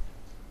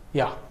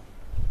 Yeah.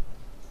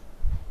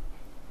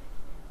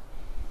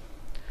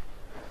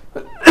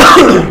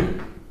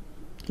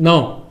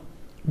 Now,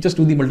 just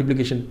do the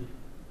multiplication.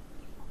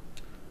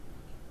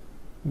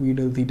 V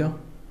del theta,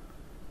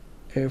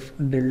 f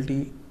del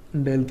t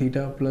del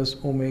theta plus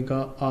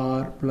omega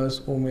r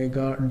plus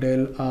omega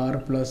del r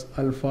plus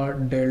alpha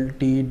del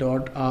t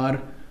dot r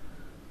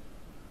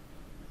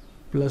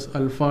plus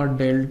alpha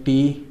del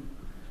t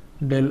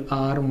del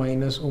r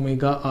minus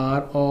omega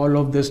r, all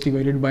of this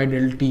divided by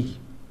del t,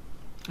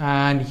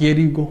 and here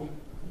you go,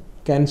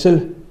 cancel,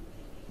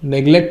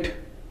 neglect,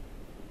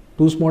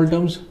 two small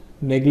terms,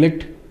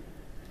 neglect,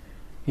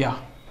 yeah,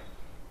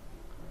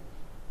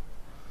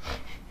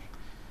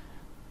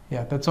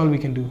 that's all we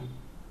can do.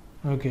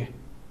 Okay,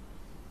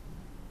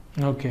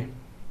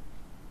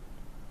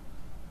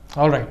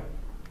 all right,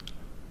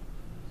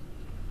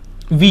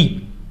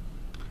 v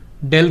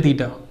del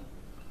theta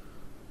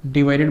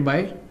divided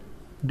by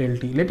del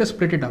t, let us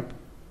split it up,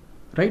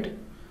 right,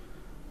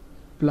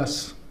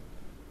 plus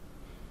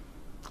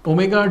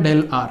omega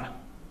del r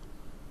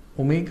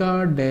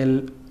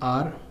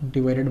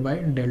divided by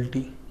del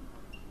t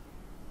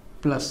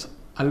plus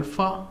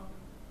alpha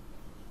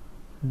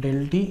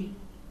del t,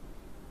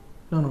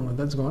 no,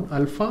 that's gone,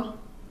 alpha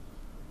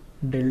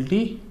del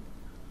t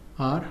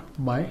r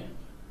by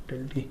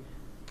del t,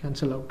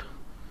 cancel out.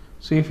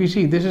 So if you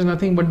see, this is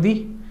nothing but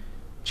the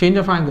change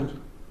of angle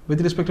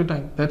with respect to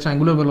time, that's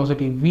angular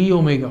velocity, v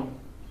omega,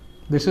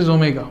 this is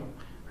omega,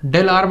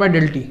 del r by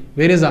del t,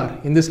 where is r?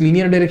 In this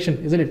linear direction,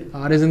 isn't it?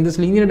 R is in this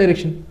linear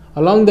direction,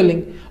 along the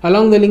link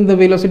the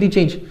velocity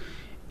change.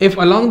 If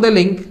along the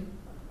link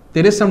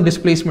there is some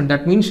displacement,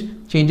 that means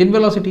change in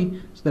velocity,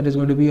 so that is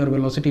going to be your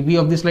velocity v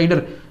of the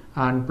slider,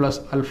 and plus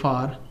alpha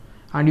r,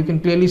 and you can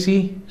clearly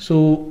see.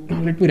 So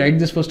let me write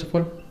this first of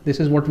all. This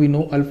is what we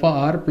know, alpha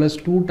r plus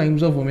 2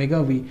 times of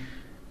omega v.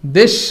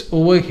 This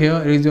over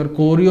here is your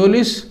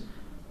Coriolis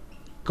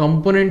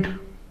component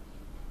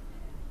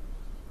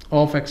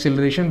of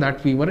acceleration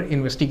that we were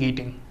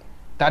investigating.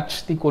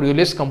 That's the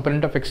Coriolis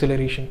component of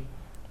acceleration,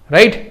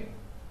 right?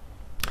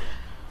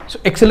 So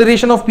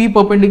acceleration of p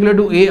perpendicular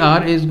to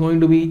AR is going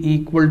to be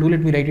equal to,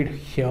 let me write it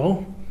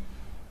here,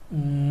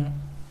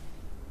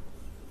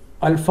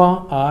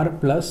 alpha r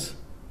plus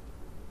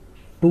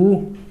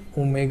 2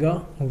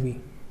 omega v.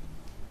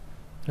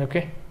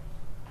 Okay,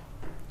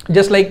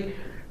 just like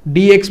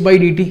dx by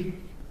dt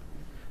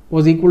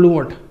was equal to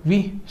what?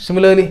 V.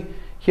 Similarly,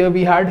 here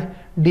we had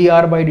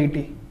dr by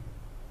dt.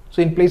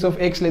 So in place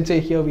of x, let's say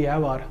here we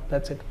have r.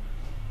 That's it.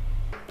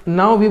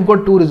 Now we've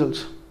got two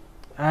results,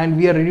 and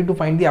we are ready to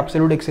find the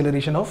absolute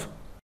acceleration of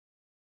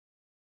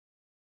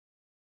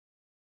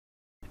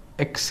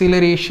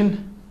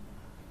acceleration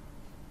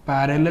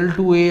parallel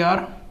to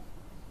AR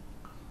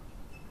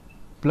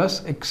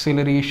plus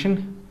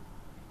acceleration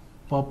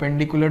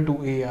perpendicular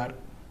to AR.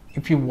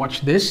 If you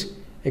watch this,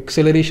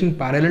 acceleration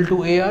parallel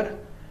to AR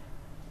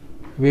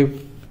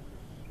with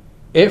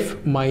f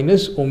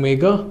minus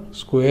omega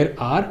square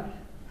r,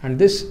 and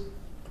this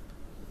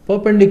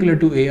perpendicular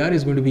to AR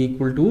is going to be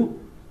equal to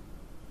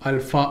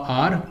alpha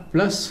r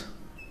plus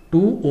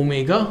 2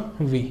 omega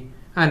v,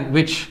 and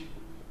which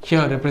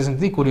here represents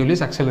the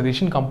Coriolis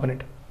acceleration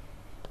component.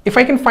 If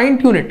I can fine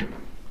tune it,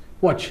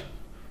 watch,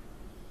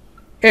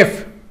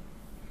 f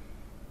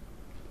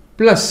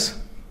plus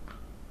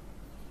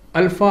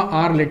alpha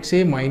r, let's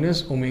say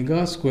minus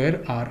omega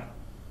square r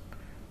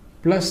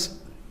plus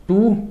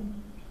 2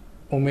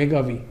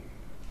 omega v,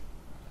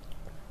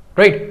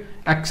 right?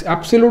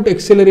 Absolute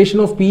acceleration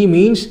of p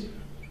means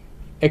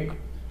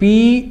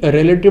p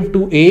relative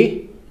to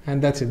a,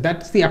 and that's it.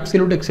 That's the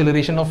absolute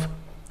acceleration of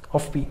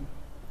p.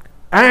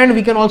 And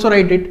we can also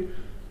write it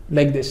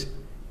like this,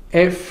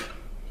 f,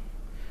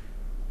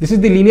 this is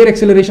the linear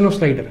acceleration of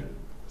slider.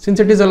 Since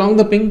it is along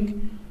the pink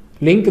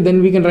link,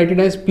 then we can write it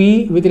as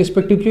p with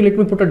respect to q. Let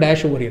me put a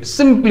dash over here.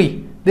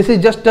 Simply, this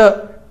is just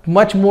a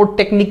much more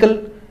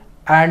technical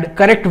and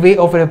correct way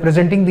of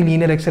representing the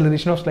linear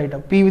acceleration of slider.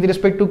 P with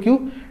respect to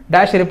q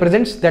dash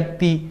represents that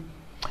the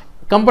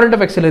component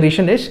of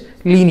acceleration is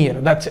linear.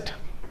 That's it.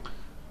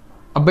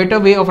 A better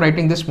way of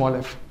writing this small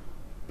f.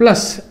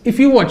 Plus, if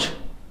you watch,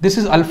 this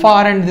is alpha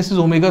r and this is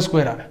omega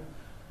square r.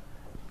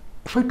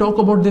 If I talk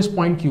about this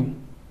point q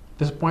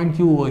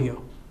over here,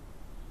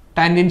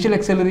 tangential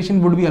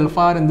acceleration would be alpha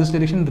r in this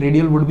direction,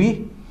 radial would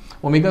be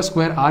omega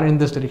square r in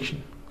this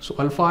direction. So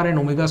alpha r and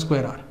omega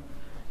square r.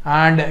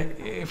 And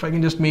if I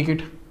can just make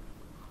it,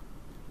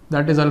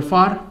 that is alpha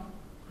r,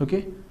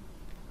 okay,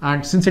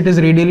 and since it is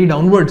radially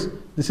downwards,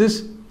 this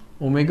is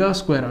omega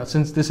square r.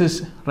 Since this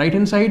is right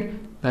hand side,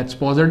 that's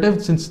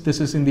positive. Since this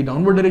is in the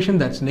downward direction,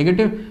 that's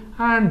negative,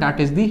 and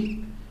that is the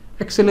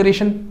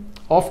acceleration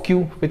of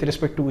q with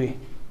respect to a.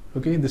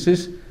 Okay, this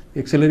is the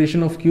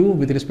acceleration of q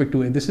with respect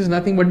to a. This is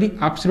nothing but the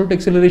absolute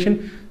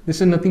acceleration. This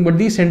is nothing but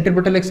the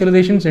centripetal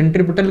acceleration,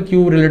 centripetal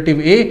q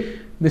relative a.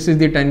 This is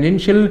the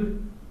tangential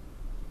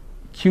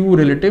q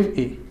relative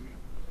a.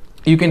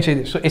 You can say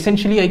this. So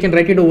essentially I can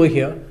write it over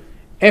here,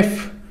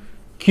 f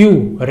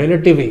q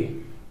relative a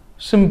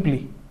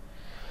simply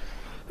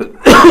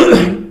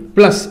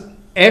plus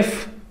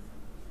f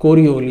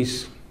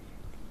Coriolis,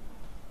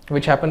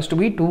 which happens to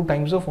be 2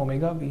 times of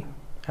omega v,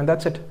 and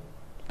that's it.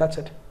 That's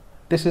it.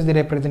 This is the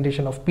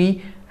representation of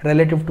P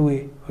relative to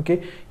A.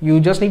 Okay, you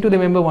just need to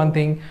remember one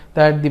thing,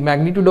 that the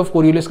magnitude of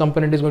Coriolis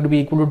component is going to be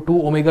equal to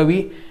 2 omega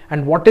V,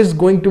 and what is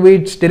going to be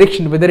its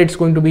direction, whether it's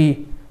going to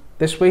be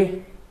this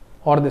way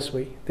or this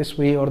way, this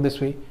way or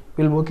this way,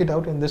 we'll work it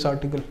out in this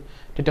article,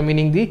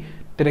 determining the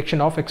direction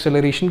of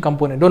acceleration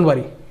component. Don't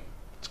worry,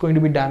 it's going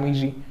to be damn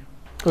easy.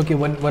 Okay,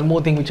 one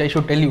more thing which I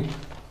should tell you,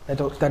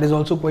 that is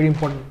also quite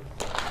important.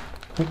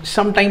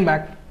 Some time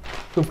back,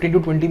 15 to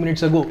 20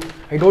 minutes ago,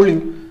 I told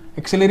you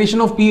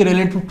acceleration of P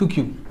relative to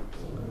Q.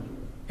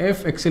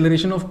 F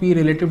acceleration of P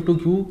relative to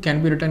Q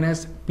can be written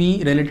as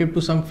P relative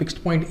to some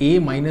fixed point A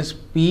minus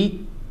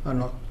P,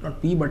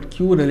 not P but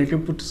Q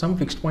relative to some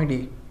fixed point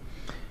A.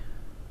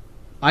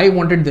 I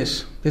wanted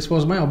this. This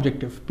was my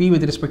objective. P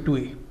with respect to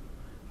A.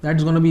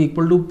 That's going to be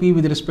equal to P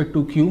with respect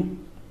to Q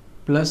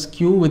plus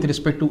Q with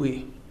respect to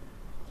A.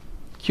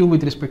 Q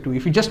with respect to A.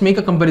 If you just make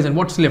a comparison,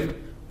 what's left?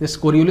 This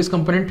Coriolis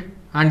component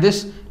and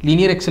this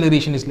linear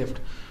acceleration is left.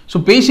 So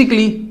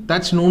basically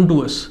that's known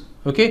to us.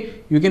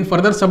 Okay, you can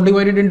further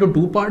subdivide it into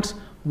two parts.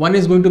 One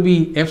is going to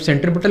be F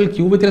centripetal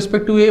Q with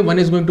respect to A, one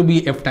is going to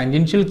be F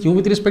tangential Q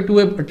with respect to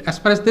A. But as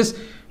far as this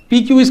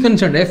PQ is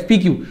concerned,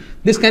 FPQ,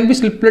 this can be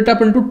split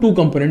up into two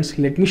components.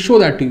 Let me show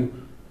that to you.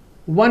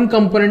 One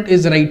component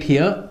is right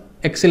here,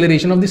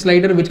 acceleration of the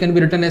slider, which can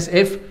be written as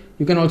F.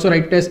 You can also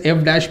write it as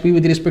F dash P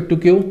with respect to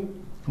Q.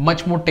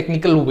 Much more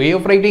technical way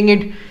of writing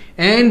it.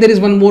 And there is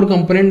one more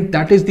component,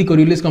 that is the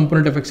Coriolis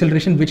component of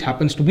acceleration, which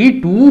happens to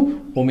be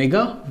 2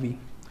 omega V.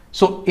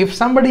 So if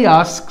somebody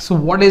asks, so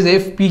what is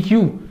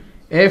FPQ?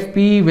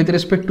 FP with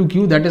respect to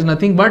Q, that is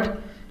nothing but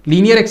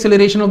linear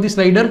acceleration of the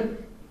slider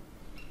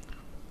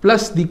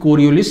plus the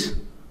Coriolis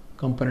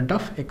component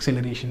of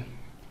acceleration.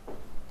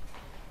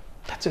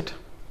 That's it.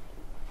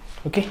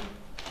 Okay.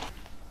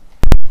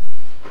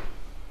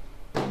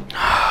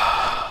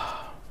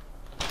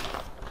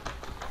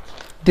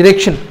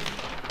 Direction.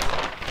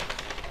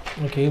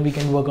 Okay, we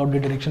can work out the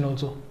direction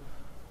also.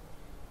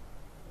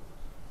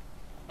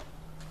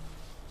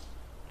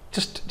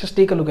 Just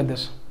take a look at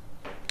this.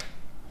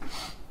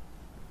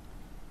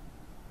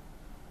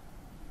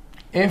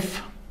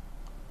 F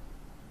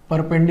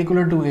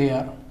perpendicular to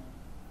AR,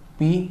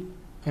 P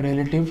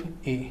relative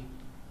A.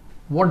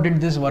 What did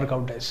this work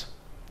out as?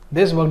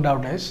 This worked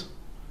out as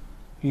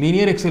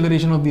linear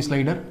acceleration of the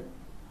slider.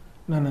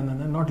 No,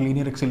 not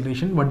linear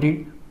acceleration, but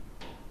the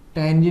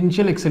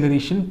tangential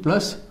acceleration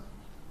plus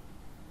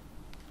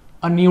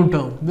a new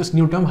term. This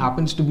new term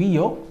happens to be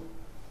your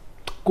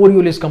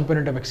Coriolis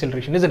component of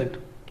acceleration, isn't it?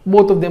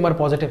 Both of them are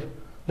positive.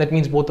 That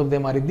means both of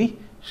them are in the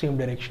same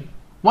direction.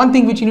 One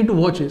thing which you need to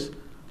watch is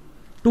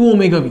 2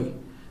 omega V.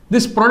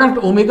 This product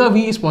omega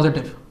V is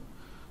positive.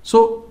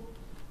 So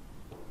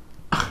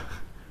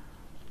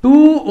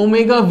 2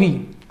 omega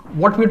V,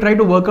 what we try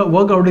to work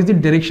out is the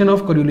direction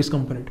of Coriolis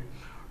component.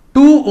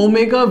 2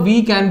 omega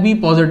V can be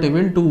positive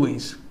in two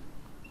ways.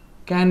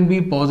 Can be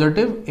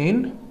positive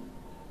in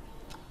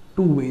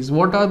two ways.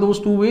 What are those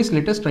two ways?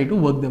 Let us try to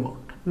work them out.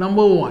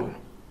 Number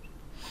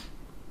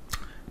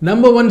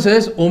one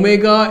says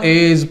omega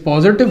is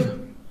positive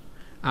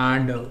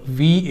and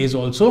V is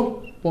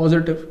also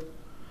positive.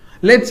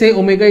 Let's say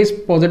omega is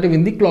positive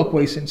in the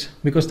clockwise sense,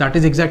 because that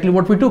is exactly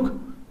what we took.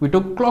 We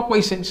took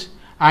clockwise sense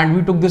and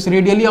we took this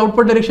radially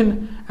outward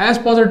direction as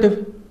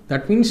positive.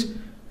 That means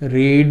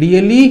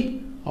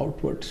radially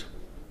outwards.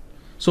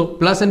 So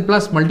plus and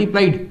plus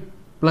multiplied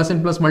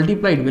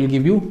will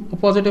give you a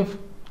positive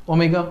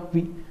omega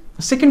V.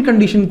 The second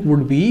condition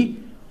would be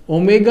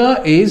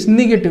omega is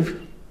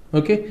negative.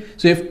 Okay,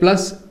 so if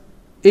plus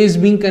is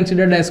being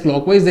considered as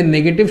clockwise, then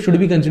negative should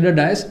be considered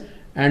as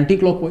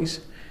anti-clockwise.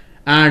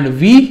 And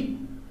V,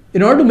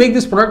 in order to make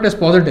this product as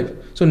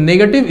positive, So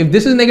negative, if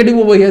this is negative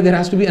over here, there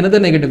has to be another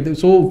negative.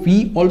 So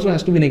V also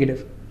has to be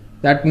negative.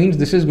 That means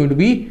this is going to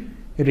be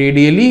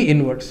radially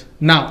inwards.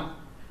 Now,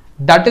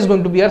 that is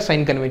going to be our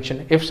sign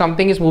convention. If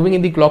something is moving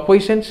in the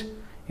clockwise sense,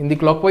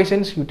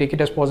 you take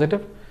it as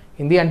positive.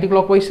 In the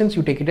anti-clockwise sense,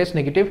 you take it as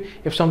negative.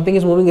 If something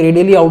is moving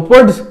radially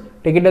outwards,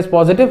 take it as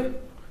positive.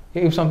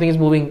 If something is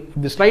moving,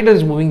 if the slider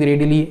is moving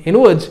radially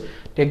inwards,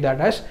 take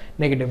that as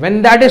negative.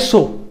 When that is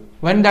so,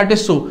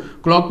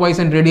 clockwise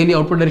and radially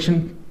outward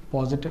direction,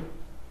 positive.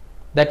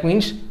 That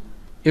means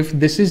if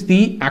this is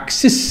the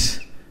axis,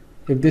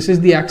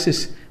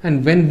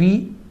 and when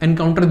we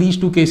encounter these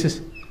two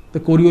cases, the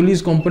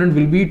Coriolis component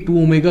will be 2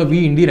 omega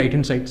V in the right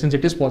hand side, since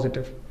it is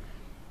positive.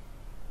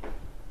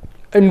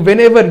 And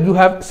whenever you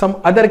have some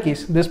other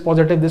case, this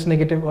positive, this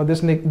negative, or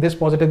this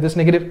positive, this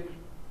negative,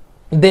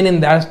 then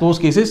in those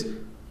cases,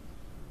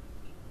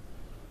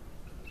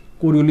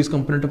 Coriolis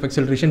component of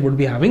acceleration would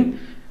be having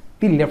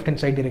the left hand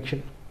side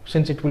direction,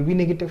 since it will be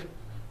negative.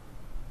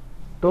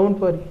 Don't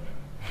worry.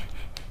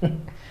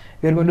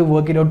 We are going to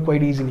work it out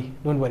quite easily.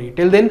 Don't worry.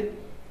 Till then,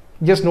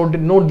 just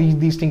note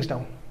these things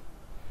down.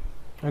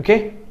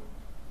 Okay?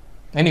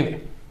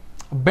 Anyway,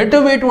 a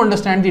better way to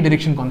understand the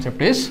direction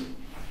concept is,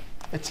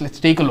 let's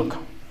take a look.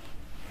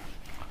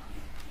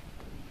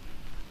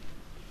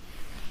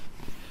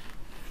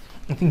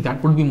 I think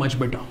that would be much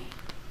better.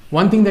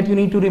 One thing that you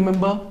need to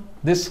remember,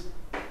 this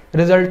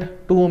result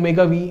 2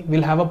 omega V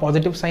will have a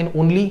positive sign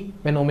only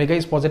when omega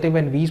is positive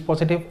and V is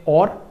positive,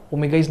 or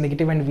omega is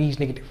negative and V is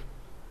negative.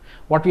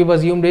 What we have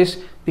assumed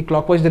is the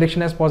clockwise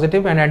direction as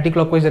positive and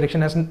anti-clockwise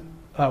direction as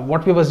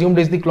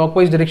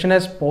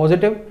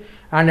positive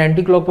and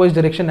anti-clockwise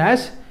direction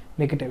as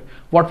negative.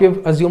 What we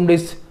have assumed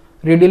is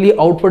radially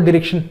outward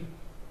direction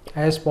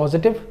as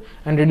positive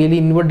and radially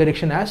inward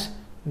direction as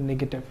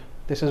negative.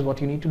 This is what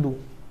you need to do.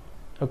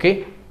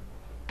 Okay,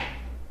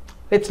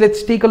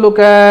 let's take a look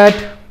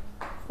at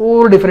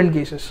 4 different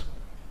cases.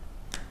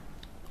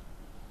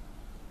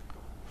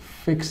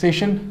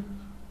 Fixation,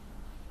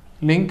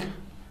 link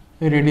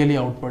radially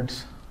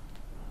outwards.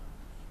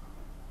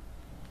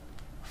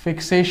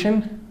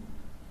 Fixation,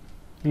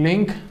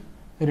 link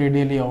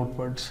radially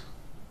outwards.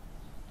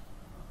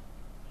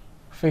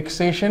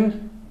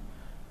 Fixation,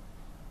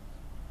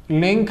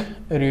 link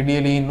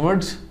radially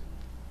inwards.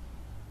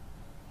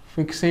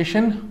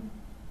 Fixation,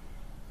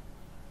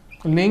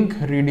 link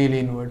radially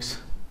inwards.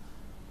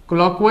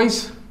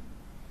 Clockwise,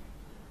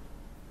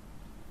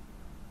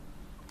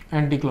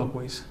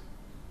 anti-clockwise.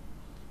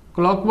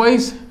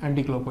 Clockwise,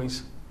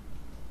 anti-clockwise.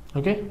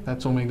 Okay,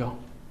 that's omega.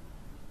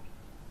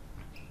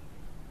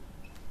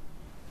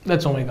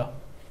 That's omega.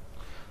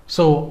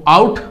 So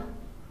out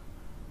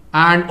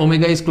and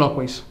omega is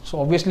clockwise.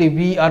 So obviously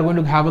we are going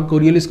to have a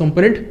Coriolis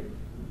component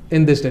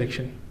in this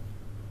direction.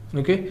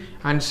 Okay,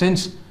 and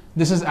since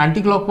this is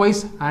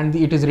anti-clockwise and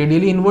it is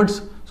radially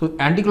inwards, so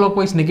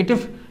anti-clockwise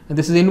negative and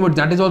this is inward,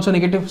 that is also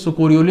negative. So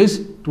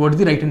Coriolis towards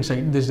the right hand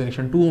side, this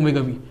direction, 2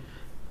 omega V.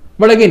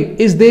 But again,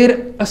 is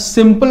there a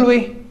simple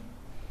way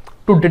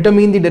to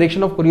determine the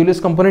direction of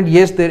Coriolis component?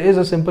 Yes, there is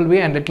a simple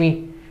way, and let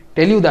me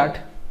tell you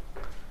that.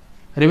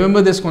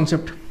 Remember this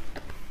concept.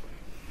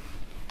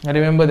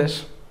 Remember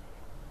this.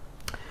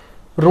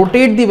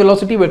 Rotate the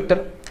velocity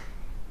vector.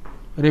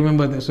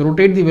 Remember this.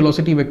 Rotate the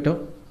velocity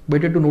vector.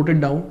 Better to note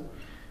it down.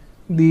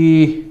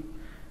 The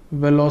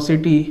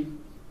velocity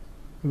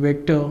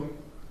vector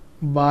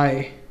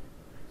by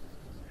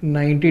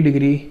 90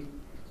 degree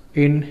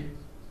in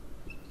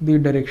the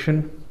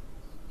direction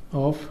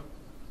of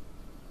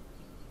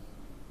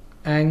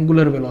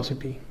angular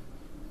velocity.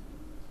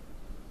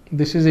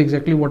 This is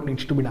exactly what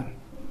needs to be done.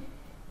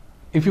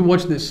 If you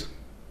watch this,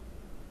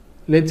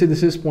 let's say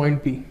this is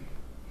point P.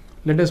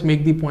 Let us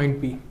make the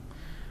point P.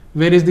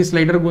 Where is the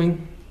slider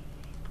going?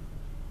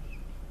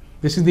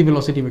 This is the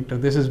velocity vector.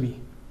 This is V.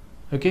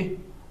 Okay,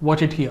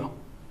 watch it here.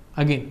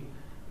 Again,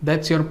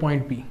 that's your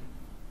point P.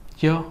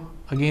 Here,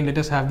 again, let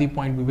us have the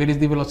point B. Where is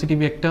the velocity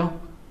vector?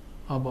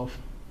 Above.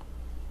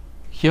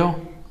 Here,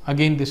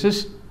 again, this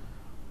is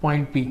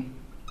point P.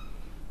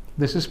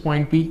 This is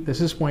point P.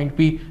 This is point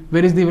P.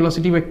 Where is the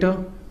velocity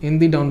vector? In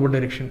the downward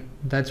direction.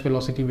 That's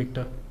velocity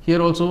vector.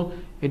 Here also,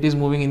 it is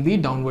moving in the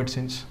downward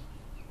sense.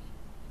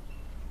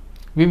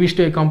 We wish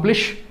to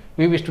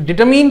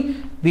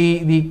determine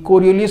the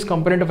Coriolis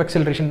component of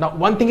acceleration. Now,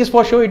 one thing is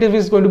for sure, it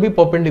is going to be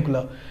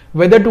perpendicular,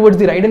 whether towards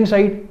the right hand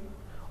side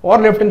or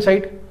left hand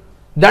side,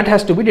 that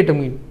has to be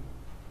determined.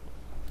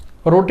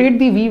 Rotate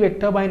the V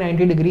vector by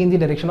 90 degree in the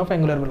direction of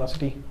angular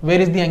velocity.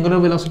 Where is the angular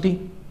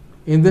velocity?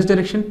 In this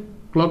direction,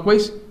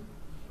 clockwise.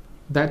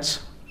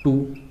 That's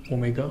 2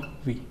 omega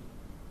V.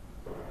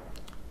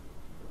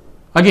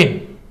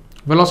 Again,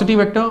 velocity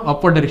vector,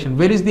 upward direction.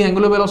 Where is the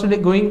angular velocity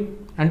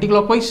going?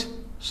 Anti-clockwise.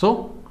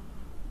 So,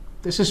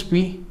 this is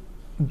P.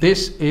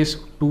 This is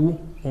 2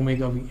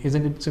 omega V.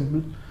 Isn't it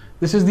simple?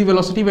 This is the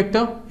velocity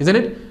vector, isn't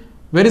it?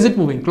 Where is it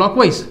moving?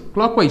 Clockwise.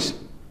 Clockwise.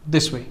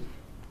 This way.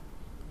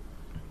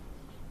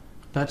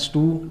 That's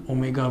 2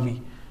 omega V.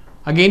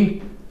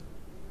 Again,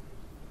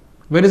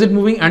 where is it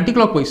moving?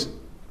 Anti-clockwise.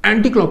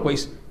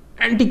 Anti-clockwise.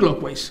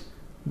 Anti-clockwise.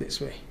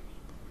 This way.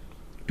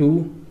 2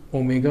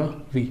 omega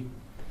v.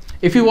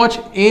 If you watch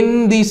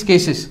in these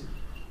cases,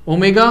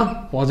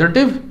 omega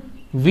positive,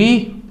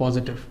 v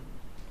positive.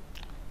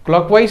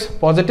 Clockwise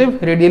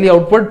positive, radially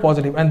outward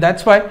positive, and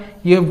that's why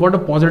you have got a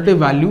positive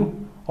value,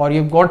 or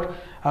you have got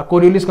a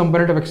Coriolis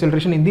component of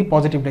acceleration in the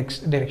positive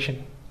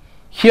direction.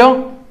 Here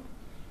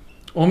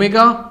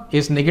omega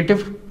is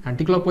negative,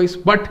 anti-clockwise,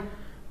 but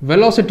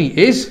velocity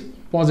is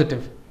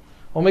positive.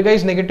 Omega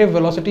is negative,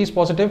 velocity is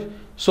positive,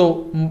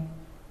 so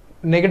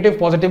negative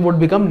positive would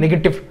become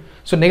negative.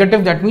 So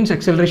negative, that means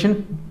acceleration,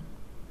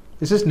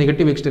 this is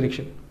negative x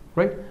direction,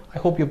 right? I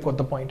hope you've got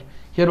the point.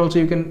 Here also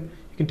you can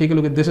take a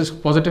look at this, is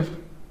positive,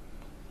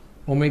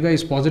 omega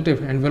is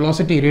positive, and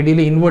velocity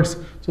radially inwards,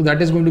 so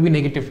that is going to be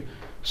negative.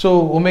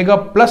 So omega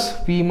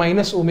plus v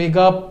minus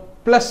omega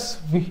plus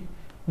v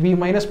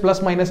minus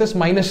plus minus is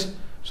minus,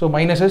 so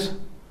minus is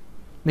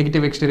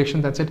negative x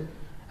direction, that's it,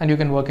 and you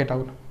can work it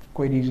out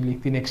quite easily.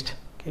 The next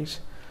case.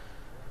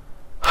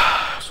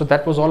 So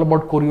that was all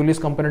about Coriolis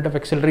component of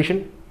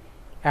acceleration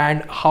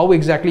and how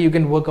exactly you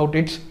can work out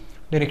its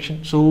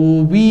direction. So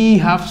we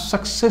have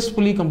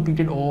successfully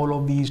completed all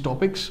of these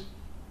topics.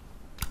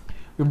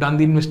 We've done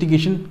the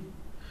investigation.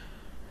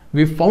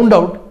 We found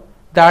out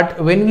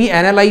that when we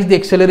analyze the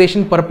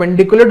acceleration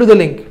perpendicular to the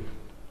link,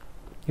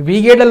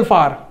 we get alpha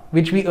r,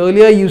 which we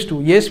earlier used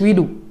to. Yes, we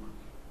do.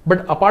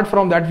 But apart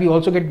from that, we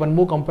also get one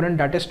more component,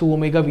 that is 2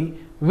 omega v,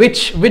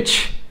 which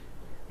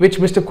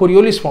Mr.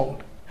 Coriolis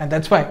found, and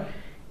that's why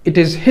it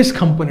is his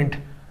component.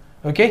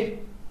 Okay,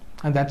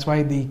 and that's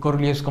why the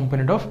Coriolis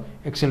component of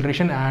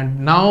acceleration. And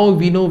now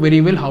we know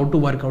very well how to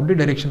work out the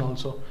direction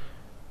also,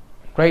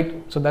 right?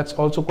 So that's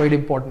also quite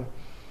important.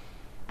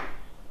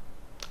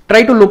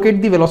 Try to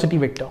locate the velocity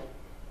vector.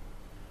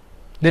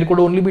 There could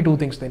only be two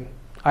things then.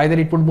 Either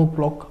it would move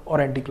clock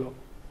or anti-clock.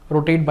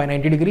 Rotate by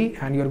 90 degree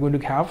and you are going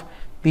to have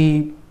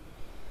the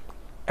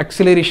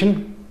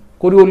acceleration,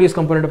 Coriolis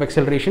component of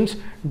acceleration's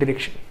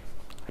direction,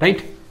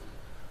 right?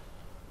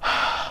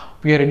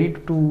 We are ready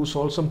to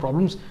solve some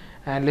problems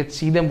and let's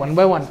see them one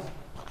by one.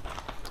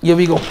 Here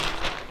we go.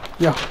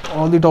 Yeah,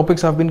 all the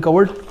topics have been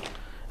covered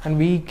and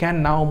we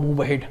can now move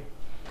ahead.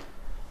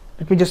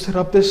 Let me just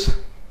rub this.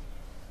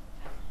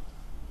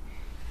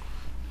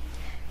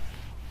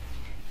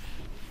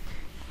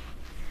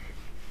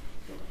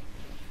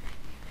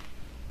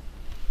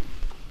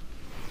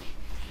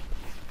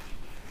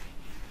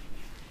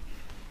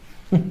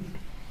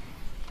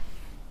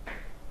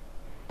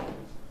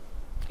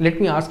 Let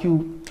me ask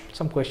you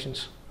some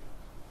questions.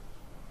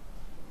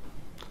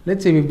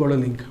 Let's say we've got a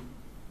link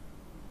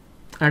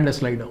and a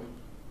slider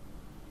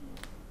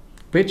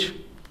which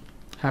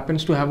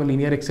happens to have a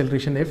linear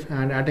acceleration f,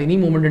 and at any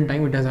moment in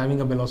time it is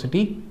having a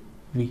velocity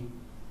v.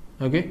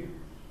 Okay,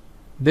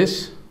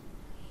 this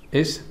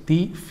is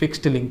the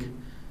fixed link.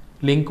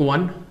 Link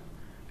 1,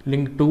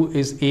 link 2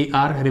 is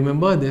AR.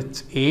 Remember,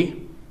 that's A,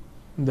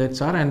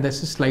 that's R, and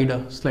this is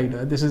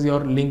slider. This is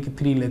your link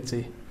 3, let's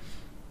say.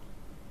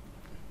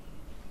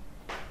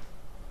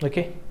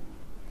 Okay,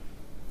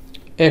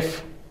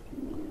 f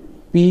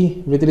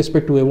p with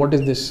respect to a, what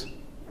is this?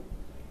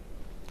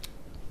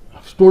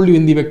 I've told you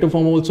in the vector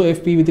form also,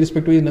 f p with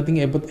respect to a is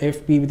nothing but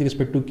f p with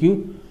respect to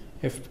q,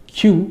 f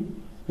q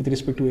with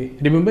respect to a.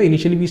 Remember,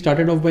 initially we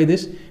started off by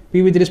this,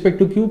 p with respect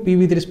to q, p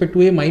with respect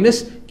to a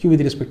minus q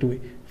with respect to a.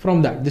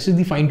 From that, this is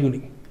the fine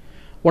tuning.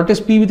 What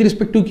is p with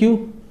respect to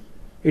q?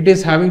 It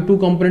is having two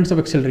components of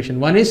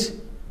acceleration. One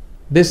is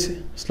this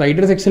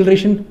slider's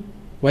acceleration,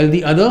 while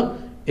the other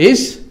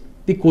is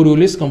the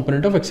Coriolis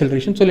component of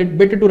acceleration. So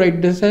better to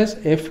write this as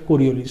f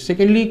Coriolis.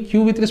 Secondly,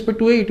 q with respect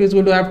to a, it is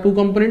going to have two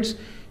components,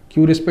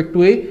 q respect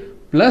to a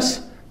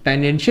plus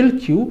tangential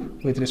q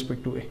with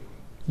respect to a.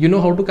 You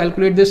know how to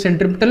calculate this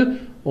centripetal,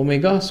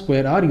 omega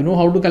square r. You know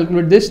how to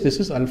calculate this.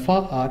 This is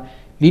alpha r.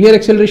 Linear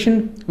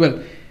acceleration.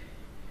 Well,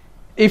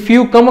 if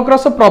you come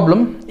across a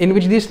problem in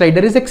which the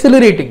slider is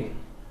accelerating,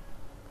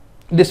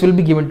 this will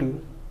be given to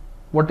you.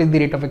 What is the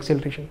rate of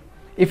acceleration?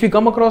 If you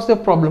come across a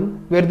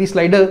problem where the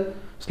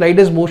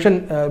slider's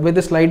motion, where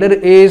the slider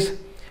is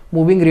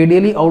moving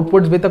radially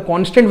outwards with a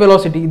constant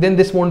velocity, then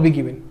this won't be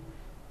given.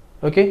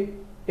 Okay,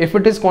 if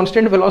it is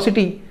constant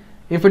velocity,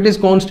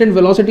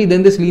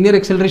 then this linear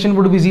acceleration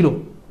would be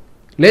 0.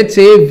 Let's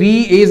say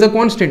v is a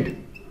constant,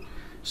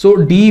 so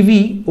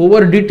dv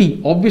over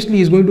dt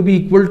obviously is going to be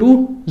equal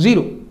to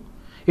 0.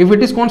 If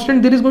it is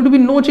constant, there is going to be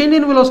no change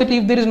in velocity.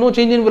 If there is no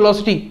change in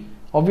velocity,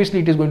 obviously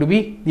it is going to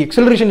be, the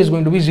acceleration is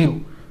going to be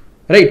 0,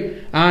 right?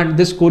 And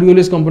this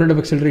Coriolis component of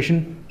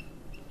acceleration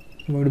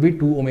is going to be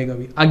 2 omega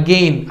v.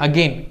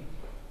 Again,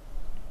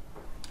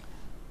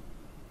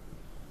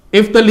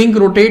 if the link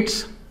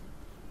rotates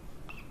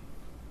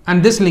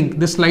and this link,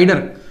 this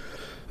slider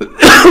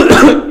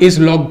is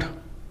locked,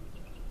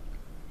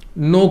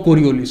 no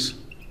Coriolis.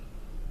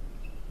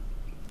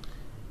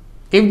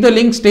 If the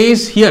link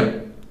stays here,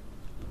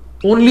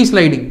 only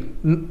sliding,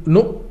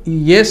 no,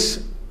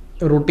 yes,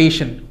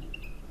 rotation.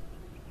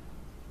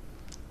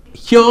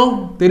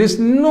 Here there is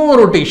no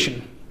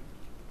rotation.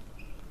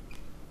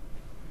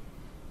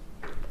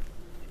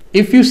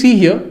 If you see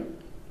here,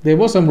 there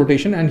was some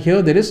rotation, and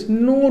here there is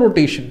no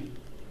rotation,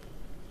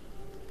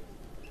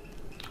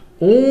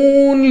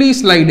 only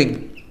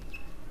sliding.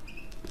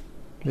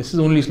 This is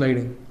only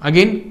sliding.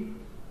 Again,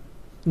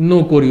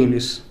 no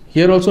Coriolis.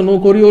 Here also no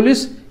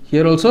Coriolis.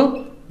 Here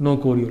also no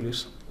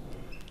Coriolis.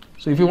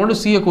 So if you want to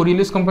see a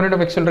Coriolis component of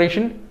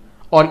acceleration,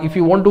 or if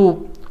you want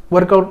to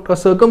work out a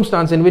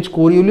circumstance in which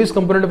Coriolis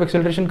component of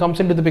acceleration comes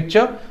into the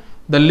picture,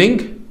 the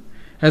link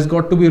has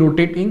got to be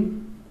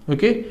rotating,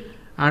 okay,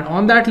 and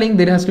on that link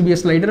there has to be a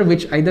slider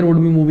which either would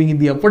be moving in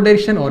the upward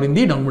direction or in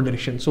the downward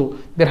direction. So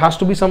there has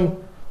to be some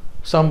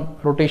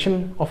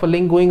rotation of a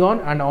link going on,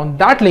 and on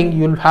that link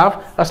you will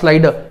have a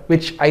slider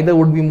which either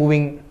would be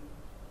moving,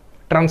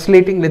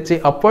 translating, let's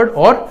say, upward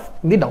or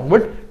in the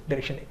downward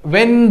direction.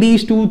 When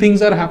these two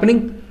things are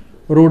happening,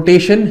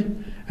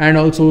 rotation and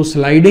also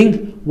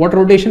sliding. What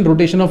rotation?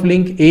 Rotation of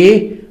link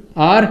A,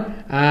 R,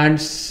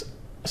 and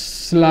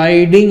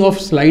sliding of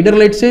slider,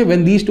 let's say.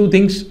 When these two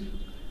things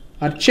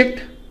are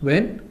checked,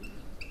 when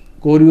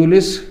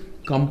Coriolis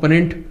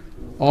component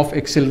of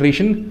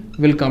acceleration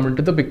will come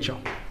into the picture.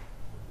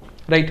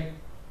 Right?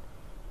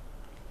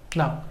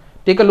 Now,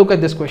 take a look at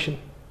this question.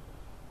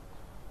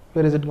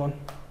 Where is it gone?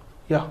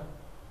 Yeah.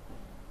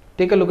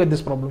 Take a look at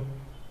this problem.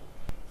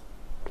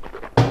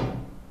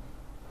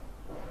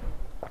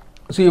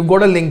 So you've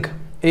got a link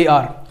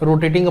AR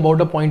rotating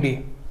about a point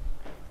A.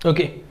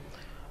 Okay.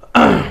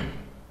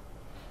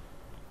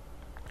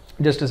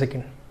 Just a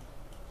second.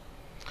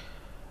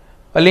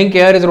 A link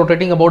AR is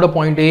rotating about a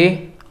point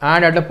A,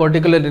 and at a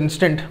particular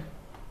instant.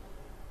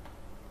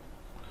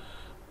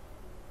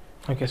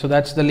 Okay, so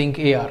that's the link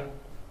AR,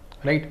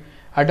 right?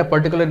 At a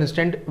particular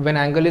instant when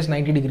angle is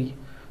 90 degree.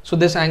 So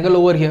this angle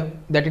over here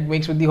that it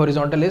makes with the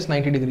horizontal is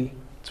 90 degree.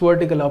 It's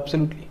vertical,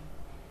 absolutely.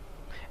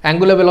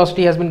 Angular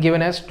velocity has been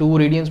given as 2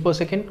 radians per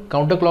second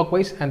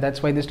counterclockwise, and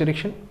that's why this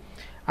direction.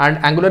 And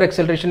angular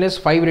acceleration is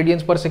 5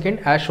 radians per second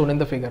as shown in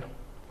the figure.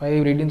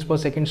 5 radians per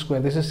second square.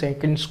 This is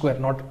second square,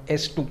 not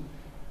S2.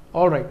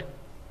 Alright.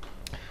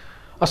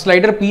 A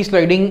slider P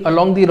sliding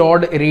along the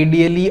rod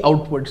radially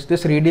outwards.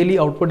 This radially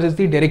outwards is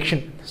the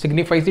direction,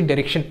 signifies the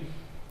direction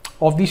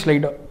of the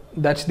slider.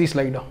 That's the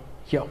slider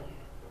here.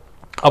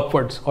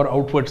 Upwards or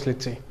outwards,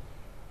 let's say.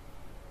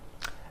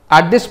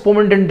 At this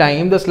moment in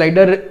time, the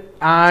slider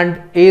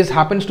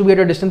happens to be at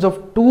a distance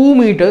of 2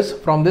 meters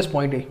from this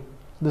point A.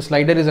 The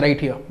slider is right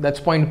here. That's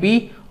point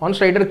P on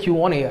slider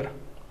Q on AR,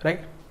 right?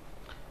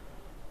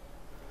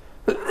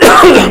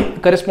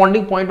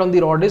 Corresponding point on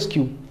the rod is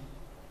Q.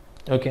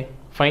 Okay,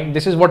 fine.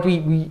 This is what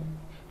we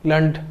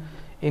learned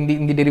in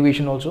the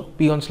derivation also.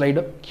 P on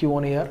slider, Q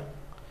on AR.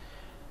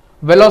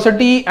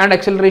 Velocity and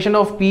acceleration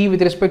of P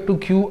with respect to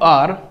Q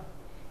are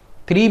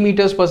 3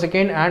 meters per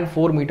second and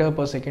 4 meters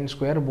per second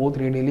square, both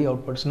radially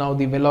outwards. Now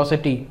the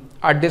velocity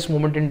at this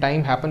moment in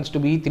time happens to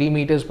be 3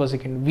 meters per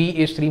second. V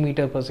is 3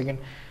 meters per second,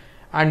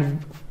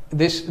 and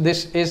this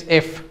is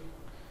F.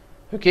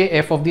 Okay,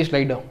 F of the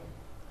slider.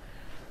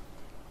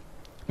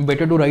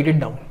 Better to write it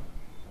down.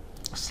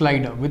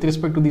 Slider, with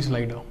respect to the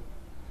slider,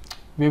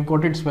 we've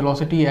got its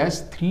velocity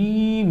as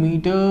 3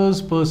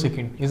 meters per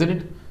second, isn't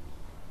it?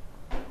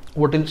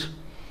 What else?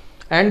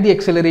 And the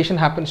acceleration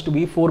happens to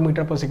be 4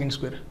 meters per second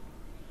square.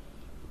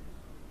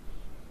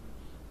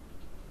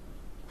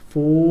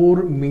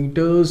 4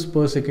 meters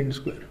per second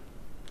square.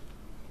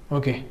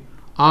 Okay,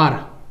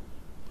 R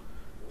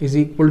is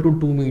equal to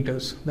 2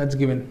 meters. That's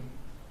given.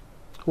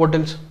 What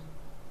else?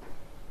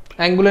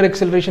 Angular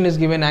acceleration is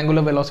given,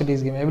 angular velocity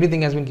is given,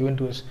 everything has been given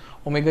to us.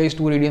 Omega is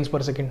 2 radians per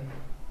second.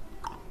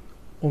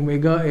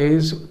 Omega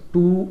is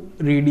 2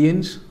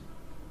 radians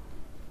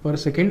per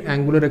second,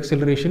 angular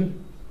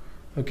acceleration.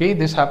 Okay,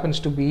 this happens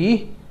to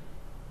be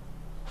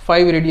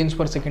 5 radians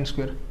per second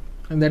square,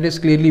 and that is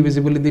clearly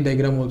visible in the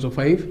diagram also.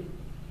 5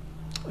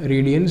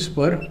 radians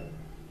per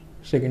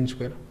second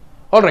square.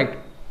 Alright,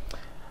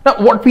 now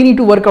what we need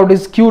to work out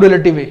is Q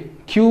relative A.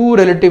 Q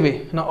relative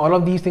A. Now all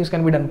of these things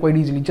can be done quite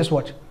easily. Just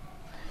watch.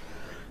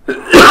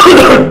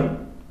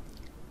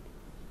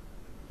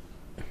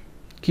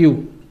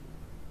 Q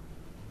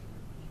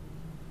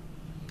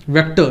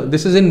vector,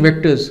 this is in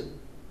vectors.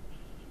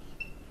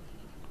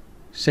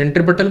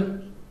 Centripetal,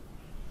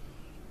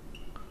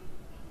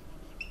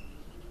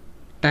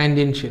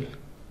 tangential.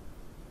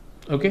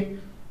 Okay,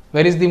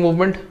 where is the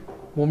movement?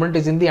 Movement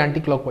is in the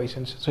anti-clockwise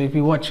sense. So if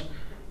you watch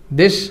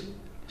this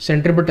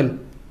centripetal,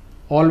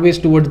 always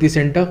towards the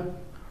center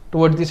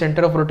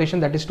of rotation,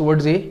 that is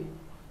towards A.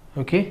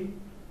 Okay,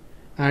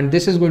 and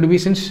this is going to be,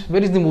 since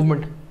where is the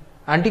movement?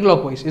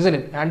 Anti-clockwise, isn't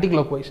it?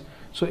 Anti-clockwise.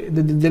 So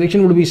the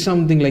direction would be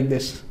something like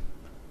this.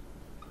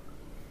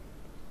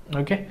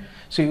 Okay,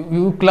 so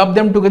you club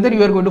them together,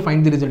 you are going to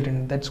find the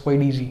resultant. That's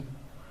quite easy.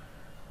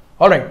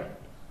 Alright,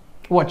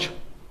 watch.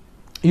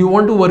 You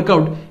want to work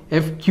out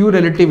FQ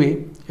relative A,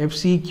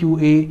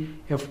 FCQA,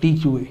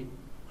 FTQA.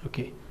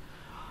 Okay,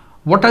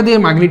 what are their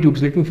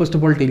magnitudes? Let me first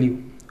of all tell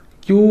you.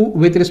 Q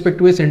with respect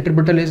to a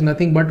centripetal is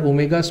nothing but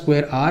omega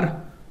square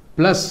R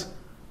plus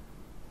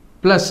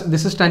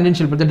this is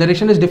tangential, but the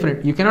direction is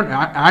different. You cannot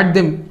add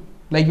them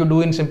like you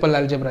do in simple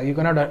algebra. You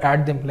cannot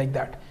add them like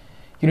that.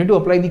 You need to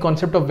apply the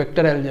concept of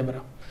vector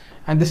algebra,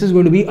 and this is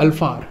going to be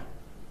alpha r.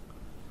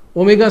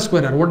 Omega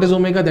square r, what is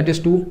omega? That is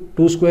 2.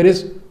 2 square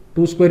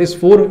is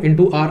 4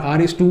 into r.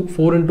 R is 2.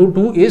 4 into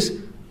 2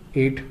 is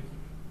 8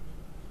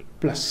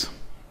 plus.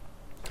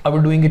 Are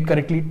we doing it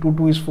correctly?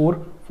 2 is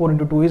 4. 4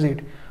 into 2 is 8.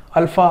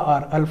 Alpha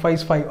r, alpha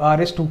is 5.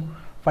 R is 2.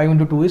 5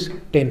 into 2 is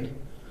 10.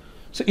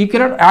 So you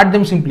cannot add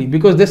them simply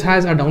because this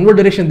has a downward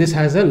direction, this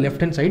has a left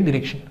hand side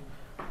direction.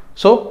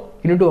 So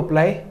you need to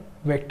apply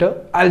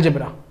vector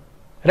algebra,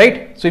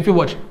 right? So if you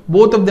watch,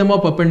 both of them are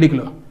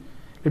perpendicular.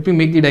 Let me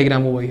make the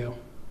diagram over here.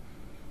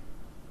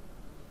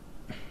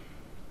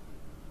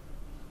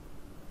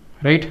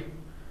 Right?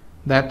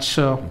 That's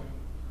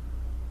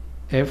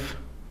F,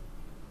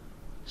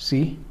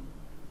 C.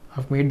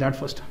 I've made that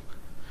first.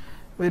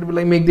 Where will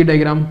I make the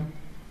diagram?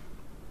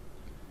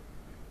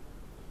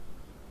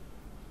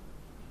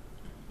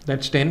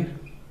 That's 10.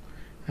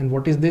 And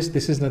what is this?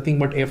 This is nothing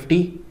but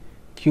Ft,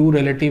 Q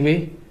relative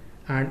A,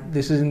 and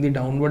this is in the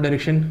downward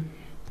direction.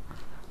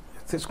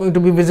 Is this going to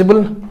be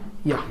visible?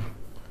 Yeah.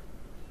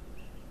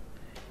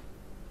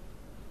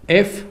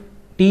 F,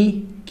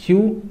 T,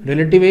 Q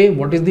relative A,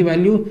 what is the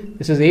value?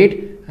 This is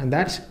 8 and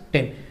that's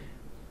 10.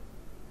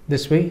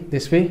 This way,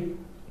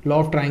 law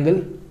of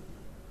triangle.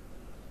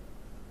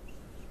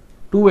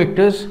 Two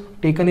vectors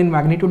taken in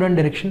magnitude and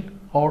direction,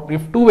 or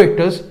if two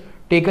vectors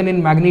taken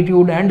in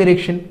magnitude and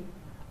direction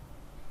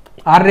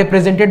are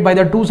represented by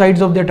the two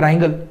sides of the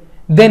triangle,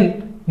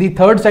 then the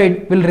third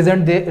side will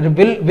represent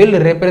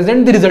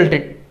the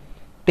resultant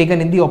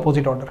taken in the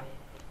opposite order.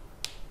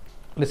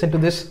 Listen to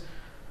this.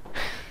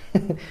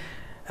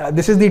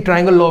 This is the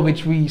triangle law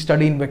which we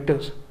study in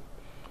vectors.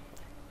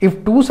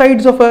 If two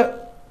sides of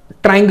a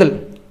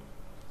triangle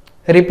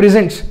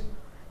represents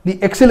the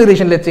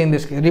acceleration, let's say in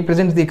this case,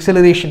 represents the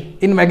acceleration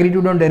in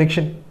magnitude and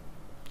direction,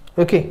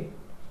 okay,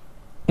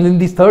 and then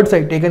the third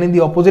side taken in the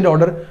opposite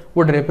order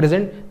would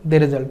represent the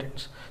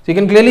resultants. So you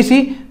can clearly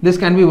see this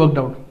can be worked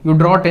out. You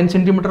draw a 10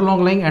 centimeter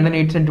long line and an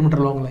 8 centimeter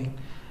long line,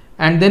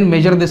 and then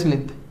measure this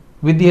length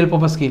with the help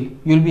of a scale.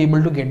 You will be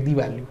able to get the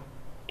value.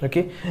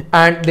 Okay,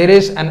 and there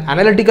is an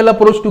analytical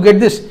approach to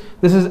get this.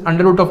 This is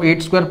under root of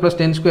 8 square plus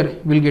 10 square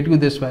will get you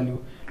this value.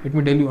 Let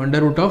me tell you,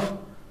 under root of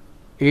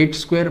 8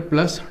 square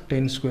plus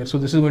 10 square. So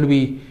this is going to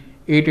be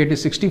 8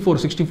 is 64.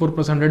 64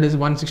 plus 100 is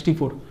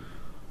 164.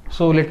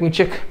 So let me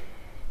check.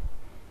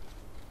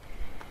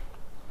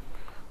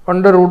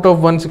 Under root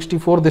of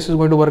 164, this is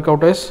going to work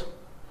out as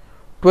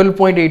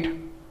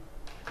 12.8.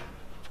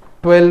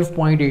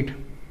 12.8.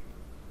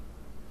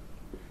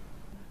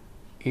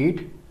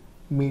 8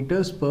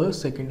 meters per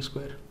second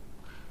square.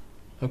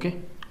 Okay,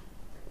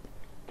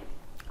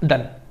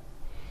 done.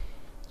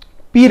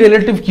 P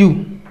relative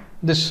Q,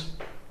 this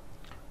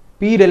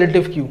P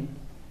relative Q,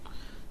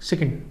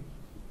 second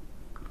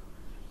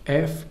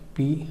F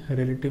P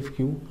relative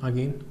Q,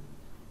 again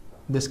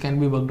this can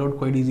be worked out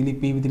quite easily.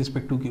 P with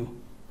respect to Q.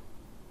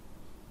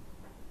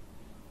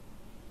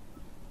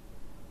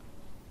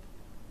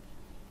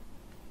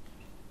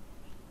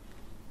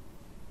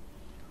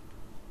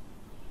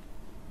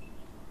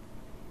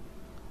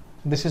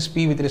 This is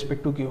P with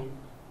respect to Q.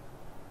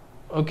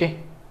 Okay.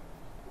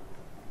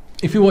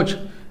 If you watch,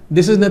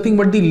 this is nothing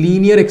but the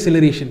linear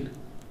acceleration.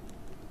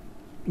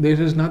 This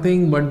is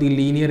nothing but the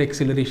linear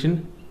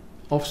acceleration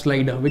of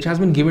slider which has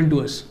been given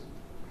to us.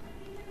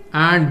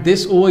 And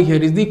this over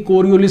here is the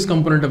Coriolis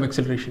component of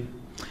acceleration.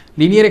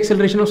 Linear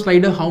acceleration of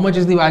slider, how much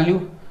is the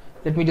value?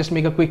 Let me just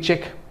make a quick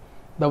check.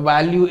 The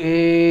value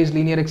is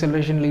linear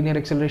acceleration,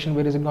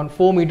 where is it gone?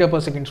 4 meter per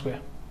second square.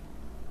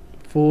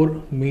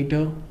 4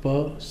 meter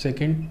per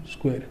second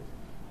square.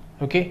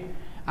 Okay,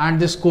 and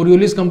this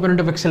Coriolis component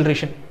of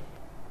acceleration.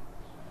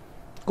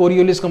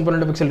 Coriolis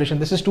component of acceleration.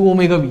 This is 2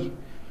 omega v.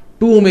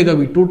 2 omega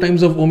v. 2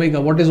 times of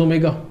omega. What is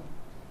omega?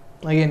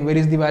 Again, where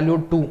is the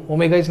value? 2.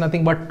 Omega is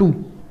nothing but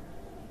 2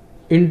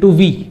 into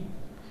v.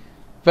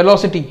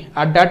 Velocity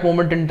at that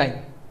moment in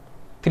time.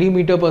 3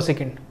 meter per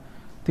second.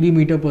 3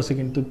 meter per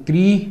second. So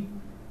 3,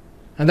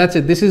 and that's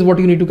it. This is what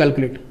you need to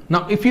calculate.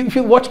 Now, if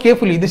you watch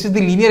carefully, this is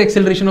the linear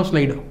acceleration of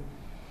slider.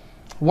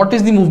 What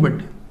is the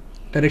movement?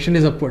 Direction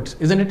is upwards,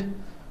 isn't it?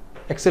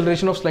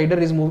 Acceleration of slider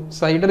is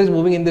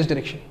moving in this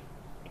direction.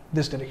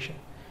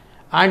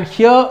 And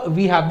here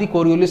we have the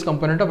Coriolis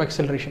component of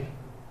acceleration.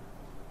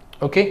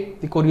 Okay,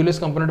 the Coriolis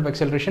component of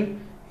acceleration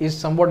is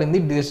somewhat in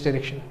this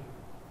direction.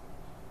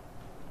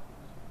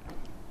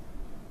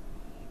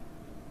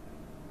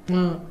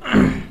 And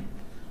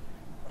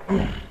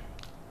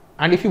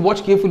if you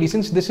watch carefully,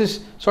 since this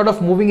is sort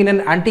of moving in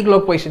an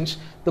anti-clockwise sense,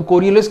 the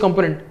Coriolis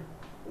component,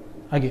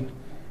 again,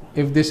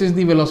 if this is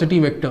the velocity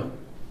vector,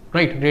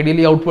 right,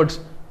 radially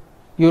outwards,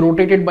 you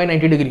rotate it by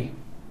 90 degree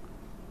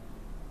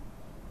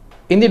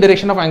in the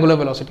direction of angular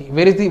velocity.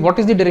 What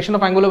is the direction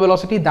of angular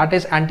velocity? That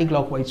is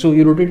anti-clockwise. So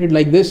you rotate it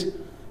like this.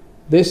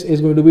 This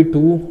is going to be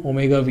 2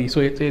 omega v.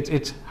 So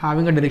it's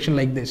having a direction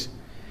like this.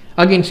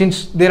 Again,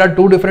 since there are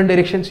two different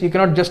directions, you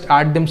cannot just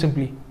add them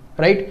simply,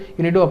 right?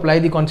 You need to apply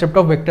the concept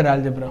of vector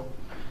algebra.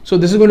 So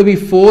this is going to be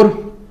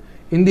 4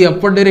 in the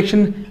upward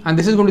direction, and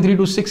this is going to 3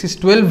 to 6 is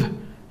 12.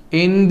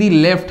 in the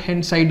left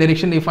hand side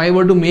direction. If I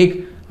were to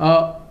make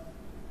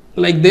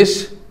like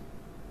this,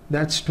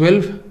 that's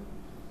 12.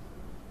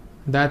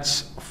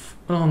 That's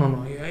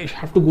no, I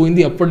have to go in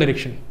the upward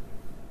direction.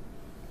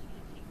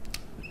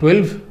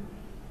 12,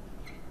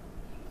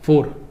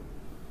 4,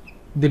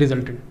 the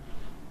resultant,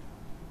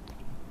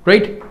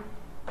 right?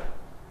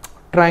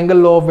 Triangle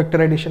law of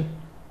vector addition.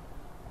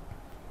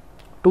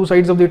 Two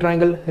sides of the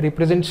triangle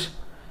represents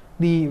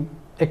the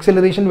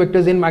acceleration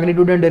vectors in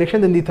magnitude and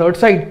direction, then the third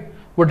side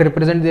would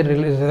represent the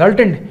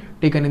resultant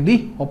taken in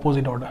the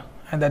opposite order,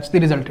 and that's the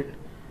resultant.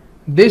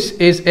 This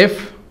is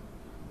F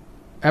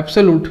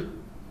absolute,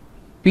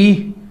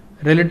 P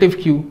relative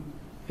Q.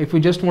 If we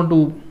just want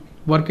to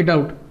work it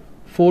out,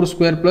 4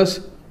 square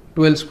plus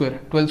 12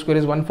 square. 12 square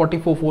is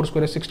 144, 4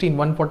 square is 16,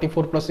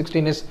 144 plus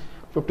 16 is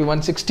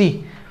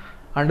 5160.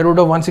 Under root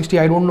of 160,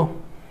 I don't know.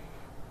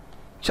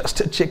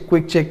 Just a check,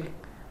 quick check.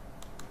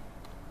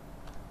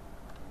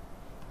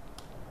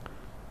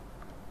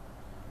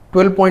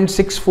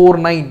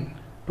 12.649.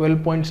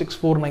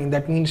 12.649.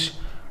 That means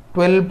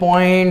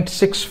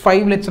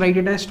 12.65. Let's write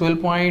it as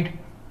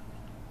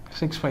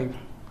 12.65.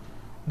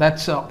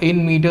 That's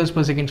in meters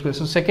per second square.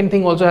 So second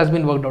thing also has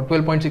been worked out.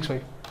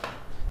 12.65.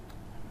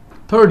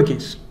 Third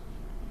case.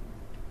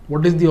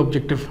 What is the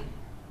objective?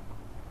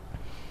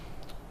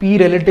 P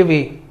relative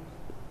A.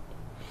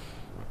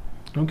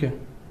 Okay.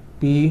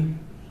 P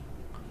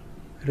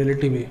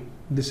relative A.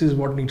 This is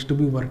what needs to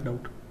be worked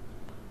out.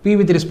 P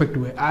with respect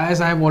to A.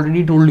 As I have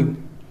already told you,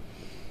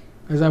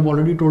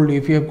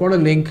 if you have got a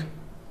link,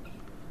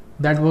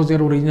 that was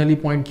your originally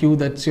point Q,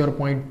 that's your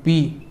point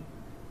P.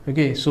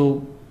 Okay,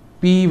 so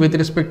P with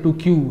respect to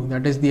Q,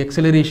 that is the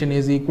acceleration,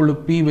 is equal to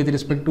P with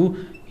respect to,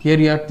 here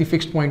you have the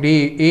fixed point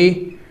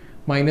A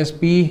minus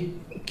P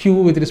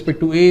Q with respect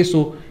to A.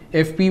 So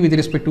Fp with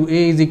respect to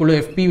A is equal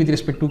to Fp with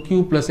respect to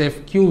Q plus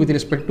Fq with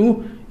respect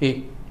to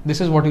A.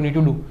 This is what you need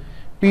to do.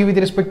 P with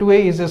respect to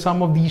A is the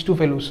sum of these two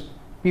fellows.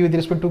 P with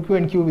respect to Q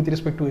and Q with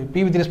respect to A.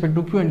 P with respect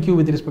to Q and Q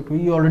with respect to A.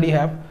 You already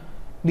have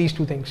these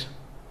two things,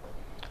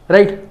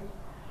 right?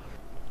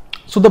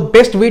 So the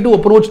best way to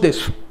approach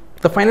this,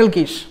 the final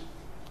case,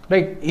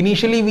 right?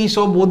 Initially we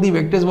saw both the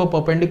vectors were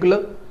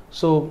perpendicular,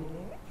 so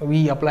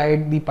we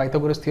applied the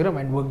Pythagoras theorem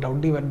and worked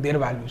out their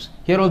values.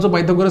 Here also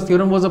Pythagoras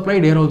theorem was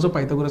applied, here also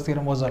Pythagoras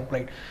theorem was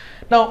applied.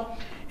 Now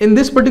in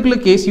this particular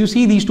case, you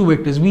see these two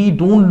vectors, we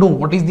don't know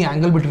what is the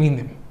angle between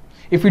them.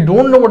 If we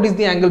don't know what is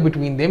the angle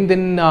between them,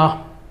 then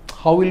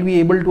how will we be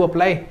able to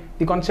apply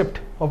the concept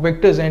of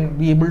vectors and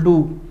be able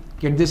to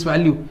get this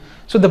value?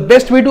 So the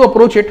best way to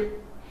approach it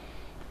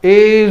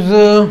is,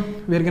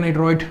 where can I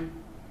draw it?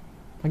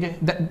 Okay,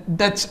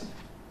 that's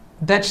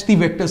the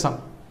vector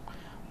sum.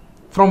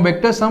 From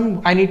vector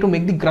sum, I need to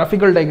make the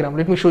graphical diagram.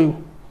 Let me show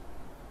you.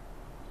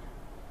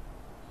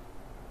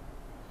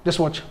 Just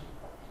watch.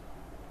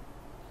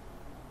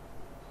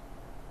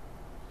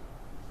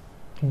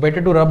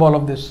 Better to rub all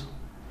of this.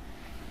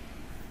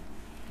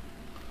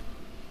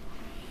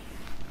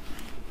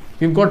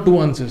 We've got two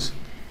answers.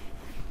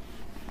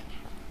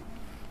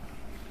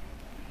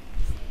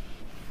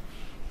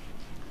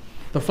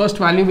 The first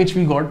value which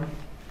we got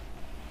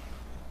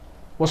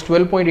was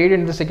 12.8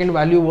 and the second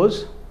value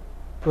was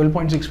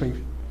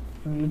 12.65.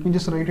 Let me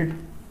just write it.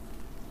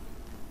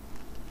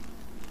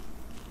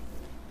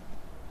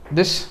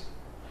 This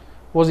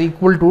was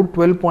equal to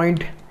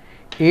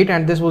 12.8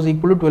 and this was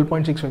equal to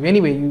 12.65.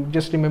 Anyway, you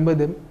just remember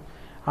them,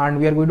 and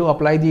we are going to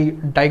apply the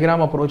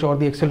diagram approach, or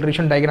the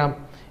acceleration diagram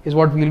is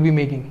what we will be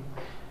making.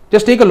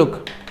 Just take a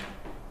look.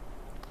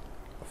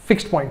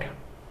 Fixed point.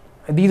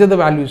 These are the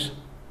values.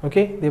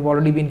 Okay, they've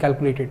already been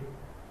calculated.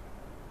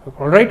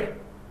 All right.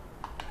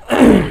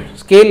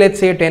 Scale, let's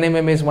say 10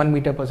 mm is 1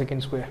 meter per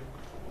second square.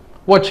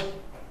 Watch.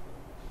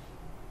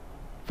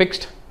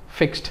 Fixed.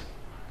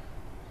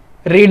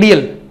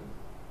 Radial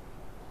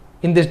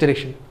in this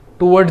direction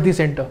towards the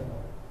center.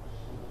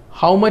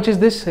 How much is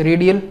this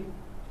radial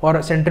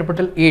or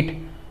centripetal? 8.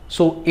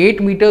 So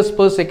 8 meters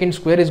per second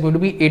square is going to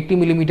be 80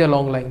 millimeter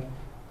long line.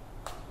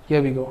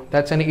 Here we go.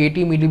 That's an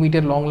 80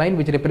 millimeter long line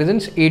which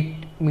represents 8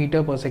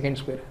 meter per second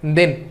square. And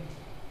then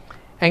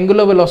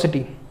angular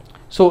velocity.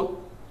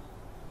 So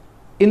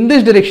in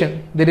this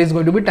direction there is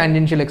going to be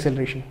tangential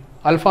acceleration.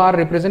 Alpha r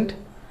represent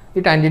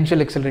the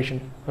tangential acceleration.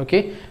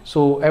 Okay,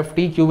 so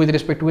ft q with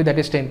respect to it, that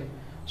is 10.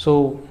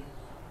 So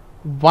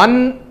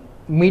 1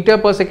 meter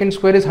per second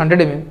square is 100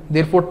 mm.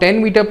 Therefore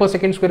 10 meter per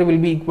second square will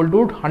be equal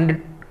to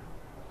 100.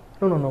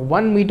 No,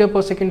 1 meter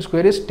per second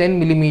square is 10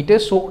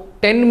 millimeters. So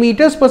 10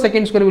 meters per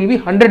second square will be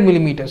 100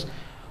 millimeters.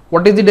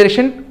 What is the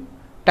direction?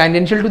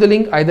 Tangential to the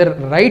link,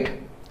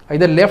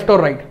 either left or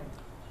right.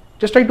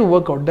 Just try to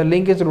work out. The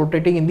link is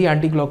rotating in the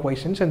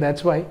anti-clockwise sense, and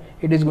that's why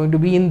it is going to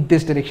be in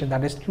this direction,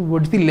 that is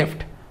towards the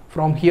left.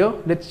 From here,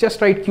 let's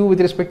just write q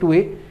with respect to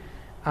a,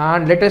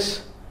 and let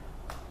us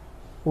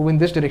move in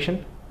this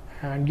direction,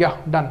 and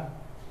yeah, done.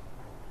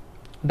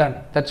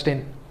 That's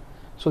 10.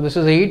 So this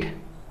is 8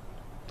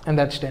 and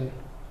that's 10.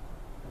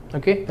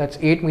 Okay, that's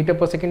 8 meter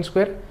per second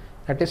square,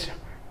 that is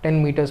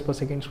 10 meters per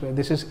second square.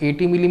 This is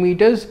 80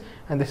 millimeters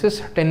and this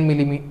is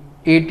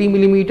 80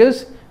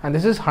 millimeters and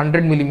this is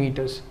 100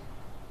 millimeters.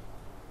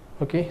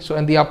 Okay, so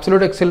and the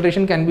absolute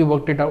acceleration can be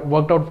worked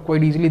out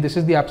quite easily. This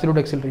is the absolute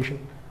acceleration,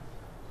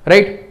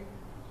 right?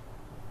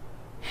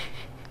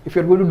 If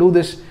you're going to do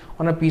this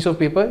on a piece of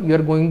paper, you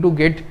are going to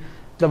get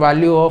the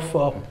value of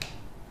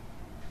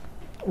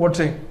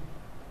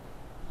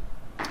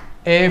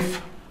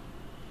F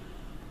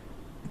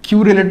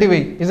Q relative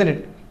A, isn't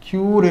it?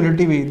 Q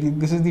relative A,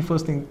 this is the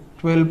first thing,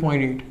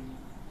 12.8.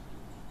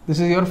 This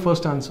is your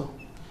first answer.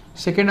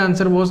 Second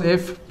answer was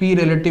F P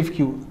relative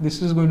Q.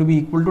 This is going to be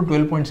equal to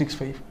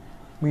 12.65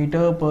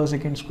 meter per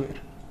second square.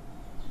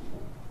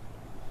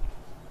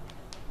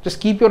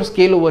 Just keep your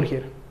scale over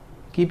here.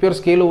 Keep your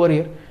scale over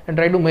here and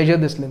try to measure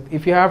this length.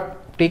 If you have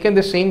taken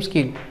the same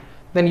scale,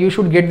 then you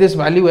should get this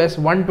value as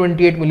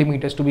 128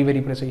 millimeters to be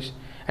very precise.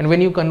 And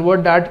when you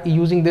convert that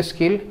using this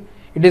scale,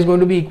 it is going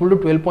to be equal to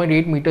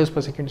 12.8 meters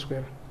per second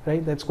square,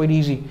 right? That's quite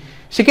easy.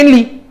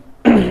 Secondly,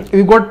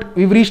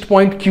 we've reached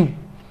point Q.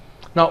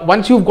 Now,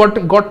 once you've got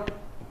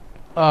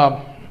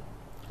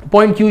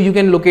point Q, you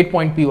can locate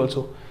point P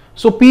also.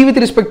 So P with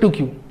respect to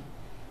Q.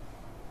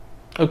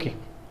 Okay.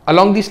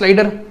 Along the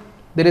slider,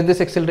 there is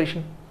this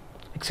acceleration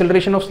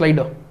of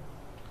slider.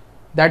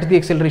 That's the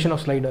acceleration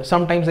of slider.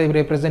 Sometimes I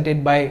represent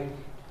it by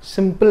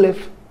simple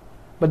F,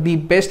 but the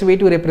best way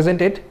to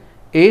represent it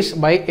is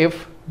by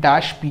F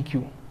dash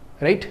PQ,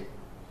 right?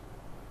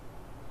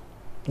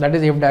 That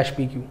is F dash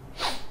PQ.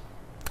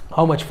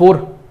 How much?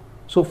 4.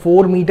 So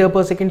 4 meter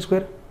per second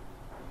square.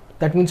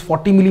 That means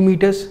 40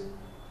 millimeters,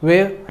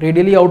 where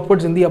radially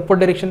outwards in the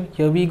upward direction.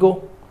 Here we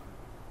go.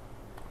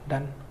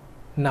 Done.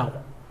 Now,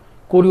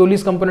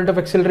 Coriolis component of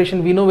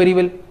acceleration we know very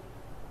well.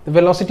 The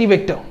velocity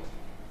vector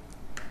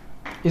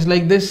is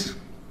like this.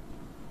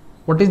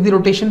 What is the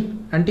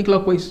rotation?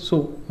 Anti-clockwise.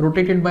 So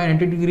rotated by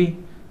 90 degree.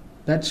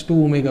 That's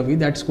 2 omega v.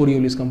 That's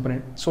Coriolis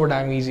component. So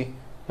damn easy.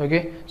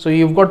 Okay. So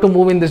you've got to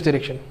move in this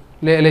direction.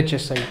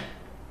 LHS side.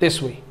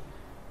 This way.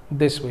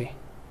 This way.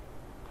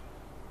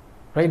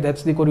 Right.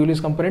 That's the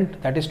Coriolis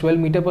component. That is 12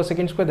 meter per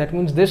second square. That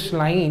means this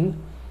line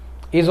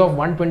is of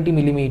 120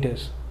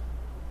 millimeters.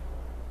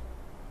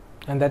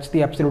 And that's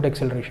the absolute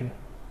acceleration.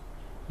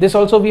 This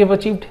also we have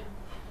achieved.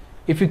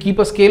 If you keep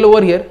a scale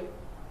over here,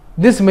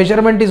 this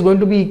measurement is going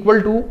to be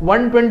equal to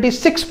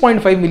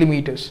 126.5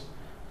 millimeters,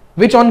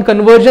 which on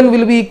conversion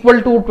will be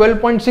equal to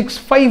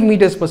 12.65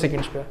 meters per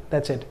second square.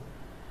 That's it.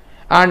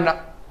 And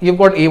you've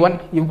got A1,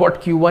 you've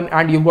got Q1,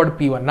 and you've got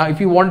P1. Now, if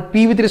you want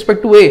P with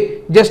respect to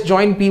A, just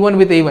join P1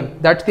 with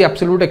A1. That's the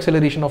absolute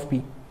acceleration of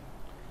P.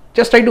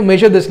 Just try to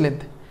measure this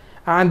length.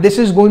 And this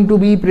is going to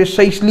be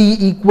precisely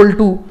equal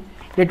to,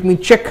 let me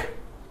check.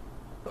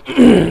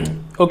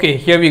 Okay,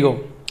 here we go.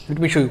 Let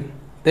me show you.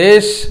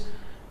 This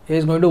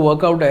is going to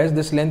work out as,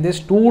 this length is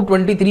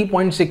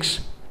 223.6.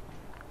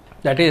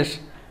 That is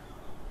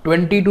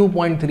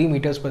 22.3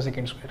 meters per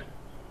second square.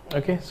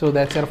 Okay, so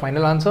that's your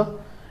final answer.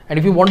 And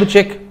if you want to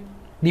check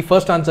the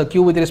first answer,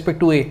 Q with respect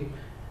to A,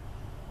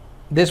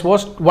 this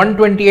was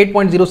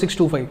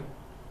 128.0625.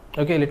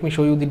 Okay, let me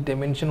show you the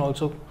dimension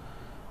also.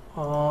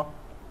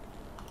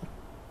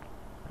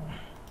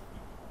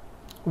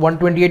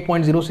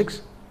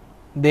 128.06.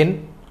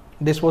 Then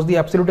this was the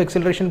absolute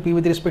acceleration P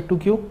with respect to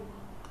Q.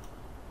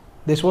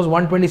 This was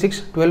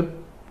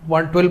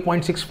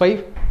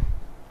 12.65.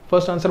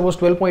 First answer was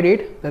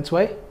 12.8. That's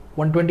why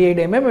 128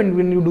 mm, and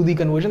when you do the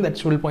conversion,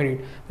 that's 12.8.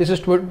 This is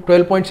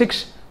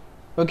 12.6.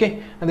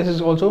 Okay, and this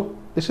is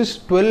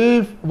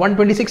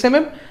 126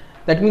 mm.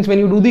 That means when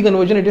you do the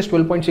conversion, it is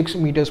 12.6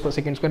 meters per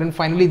second square. And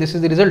finally, this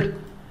is the result.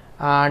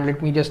 And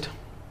let me just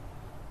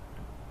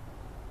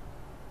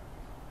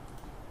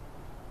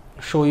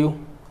show you.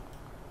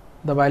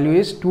 The value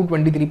is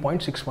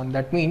 223.61.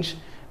 That means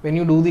when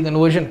you do the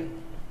conversion,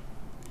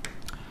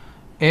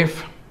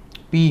 F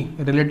P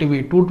relative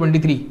A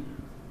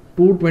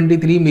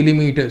 223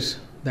 millimeters.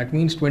 That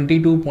means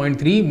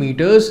 22.3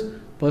 meters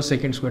per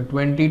second square.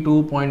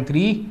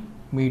 22.3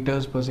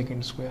 meters per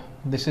second square.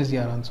 This is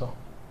your answer.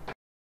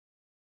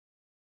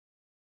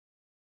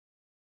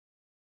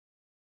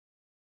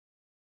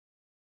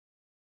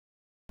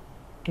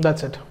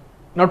 That's it.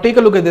 Now take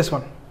a look at this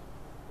one.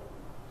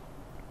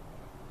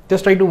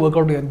 Just try to work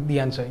out the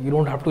answer. You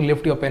don't have to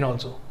lift your pen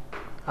also.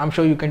 I'm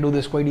sure you can do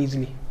this quite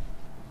easily.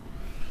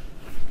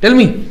 Tell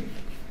me,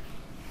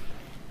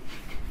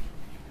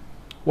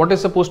 what is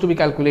supposed to be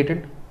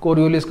calculated?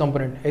 Coriolis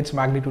component, its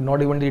magnitude,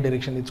 not even the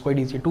direction. It's quite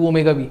easy. 2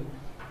 omega v.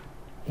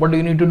 What do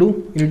you need to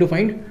do? You need to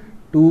find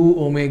 2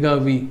 omega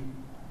v.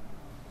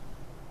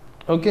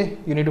 Okay,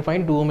 you need to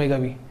find 2 omega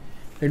v.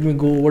 Let me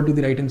go over to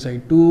the right hand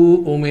side.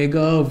 2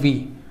 omega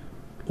v.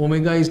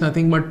 Omega is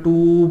nothing but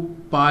 2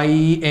 pi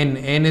n.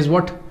 N is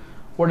what?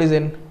 What is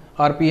n?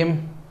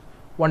 RPM.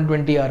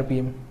 120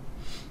 RPM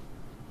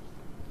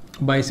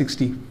by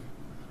 60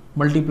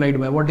 multiplied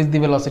by, what is the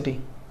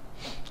velocity?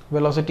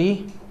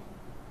 Velocity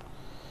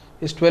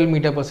is 12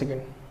 meter per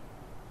second.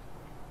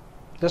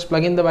 Just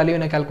plug in the value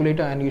in a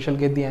calculator and you shall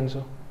get the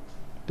answer.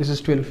 This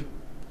is 12.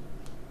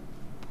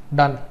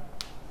 Done.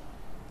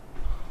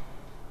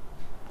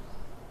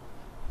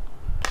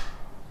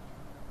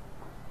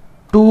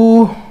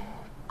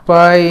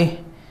 pi,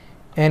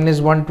 n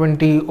is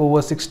 120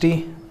 over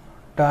 60,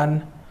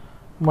 done,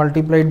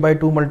 multiplied by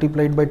 2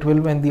 multiplied by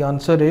 12, and the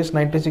answer is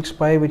 96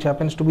 pi, which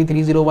happens to be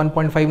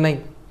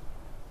 301.59.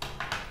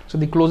 So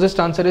the closest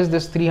answer is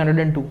this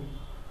 302.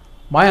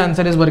 My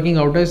answer is working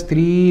out as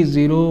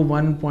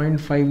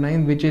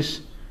 301.59, which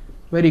is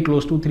very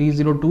close to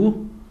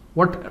 302.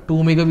 What? 2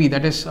 omega v,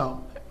 that is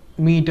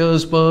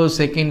meters per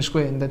second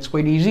square, and that's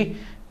quite easy.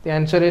 The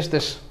answer is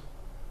this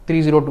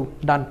 302.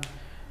 Done.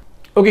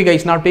 Okay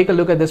guys, now take a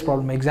look at this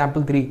problem,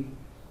 example 3.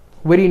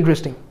 Very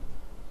interesting.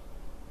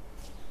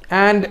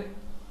 And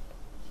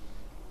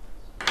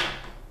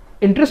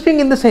interesting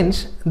in the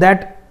sense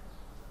that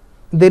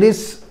there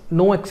is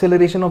no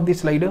acceleration of the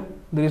slider,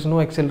 there is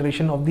no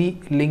acceleration of the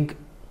link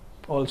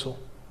also,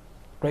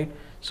 right?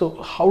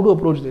 So how to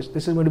approach this?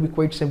 This is going to be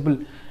quite simple.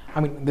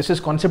 I mean, this is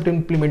concept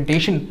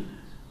implementation.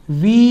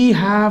 We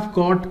have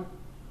got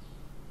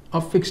a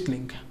fixed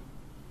link,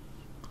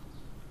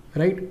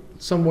 right?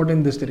 Somewhat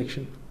in this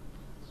direction.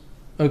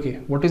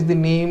 Okay, what is the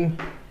name?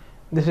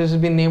 This has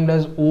been named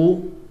as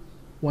O,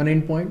 one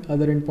endpoint,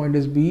 other endpoint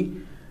is B,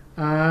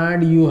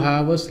 and you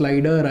have a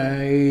slider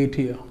right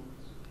here.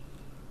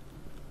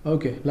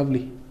 Okay,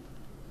 lovely.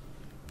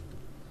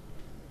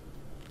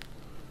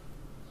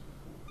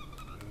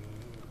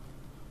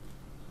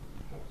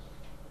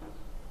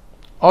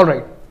 All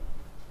right.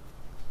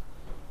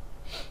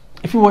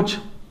 If you watch,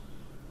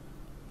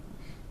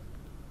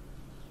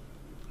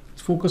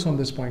 let's focus on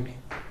this point.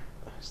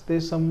 Is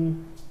there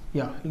some,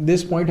 yeah,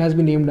 this point has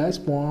been named as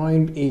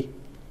point A,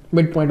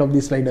 midpoint of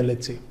the slider,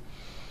 let's say.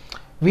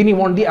 We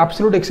want the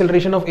absolute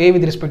acceleration of A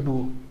with respect to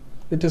O.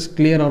 Let us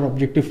clear our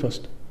objective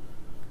first.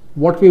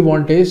 What we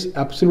want is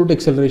absolute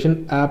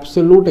acceleration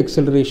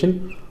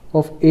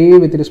of A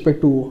with respect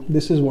to O.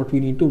 This is what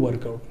we need to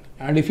work out.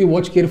 And if you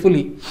watch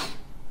carefully,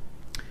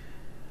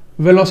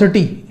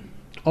 velocity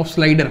of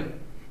slider,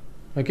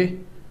 okay,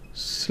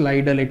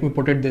 slider, let me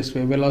put it this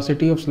way,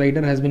 velocity of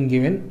slider has been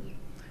given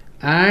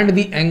and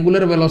the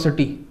angular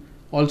velocity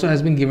also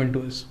has been given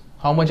to us.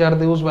 How much are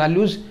those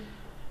values?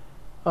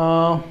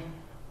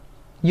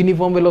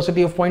 Uniform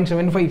velocity of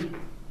 0.75,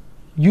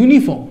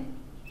 uniform,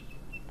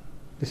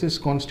 this is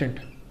constant.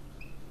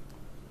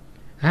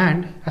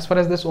 And as far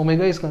as this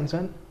omega is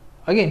concerned,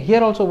 again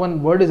here also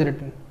one word is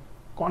written,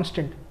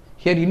 constant.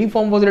 Here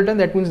uniform was written,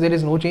 that means there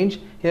is no change.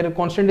 Here a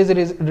constant is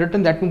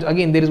written, that means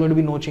again there is going to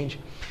be no change.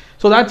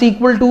 So that's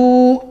equal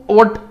to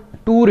what?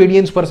 2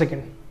 radians per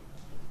second.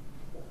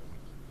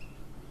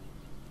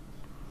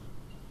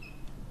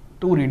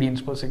 2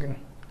 radians per second.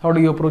 How do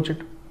you approach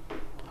it?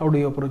 How do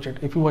you approach it?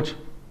 If you watch,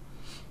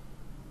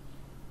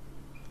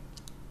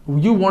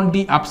 you want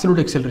the absolute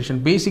acceleration.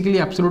 Basically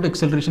absolute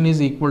acceleration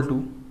is equal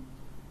to,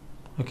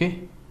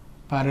 okay,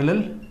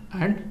 parallel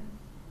and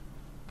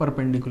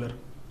perpendicular.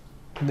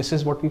 This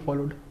is what we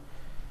followed.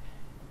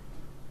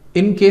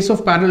 In case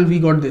of parallel, we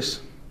got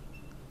this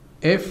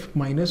F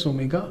minus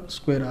omega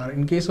square r.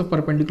 In case of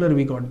perpendicular,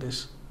 we got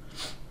this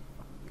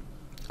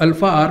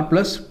alpha r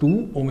plus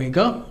 2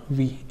 omega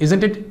v,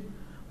 isn't it?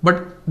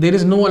 But there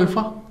is no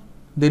alpha,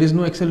 there is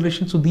no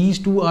acceleration, so these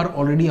two are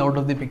already out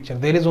of the picture.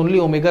 There is only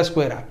omega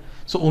square r.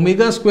 So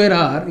omega square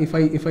r, if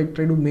I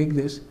try to make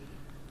this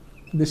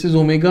is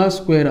omega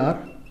square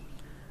r,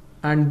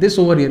 and this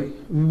over here,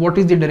 what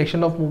is the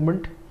direction of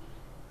movement?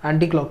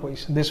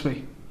 Anti-clockwise, this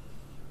way.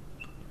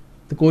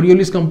 The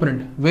Coriolis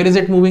component, where is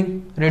it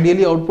moving?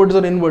 Radially outwards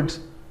or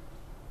inwards?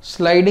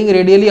 Sliding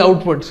radially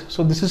outwards.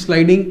 So this is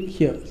sliding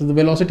here. So the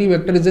velocity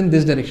vector is in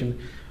this direction.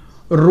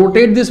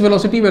 Rotate this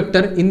velocity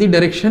vector in the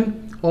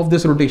direction of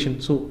this rotation.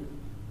 So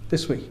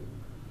this way.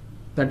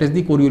 That is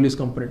the Coriolis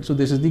component. So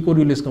this is the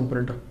Coriolis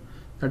component.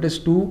 That is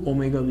 2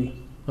 omega v.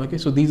 Okay,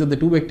 so these are the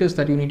two vectors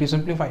that you need to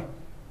simplify.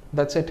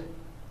 That's it.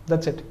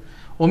 That's it.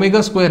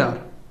 Omega square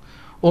r.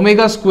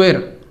 Omega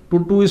square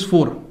to 2 is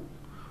 4.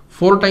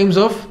 4 times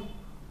of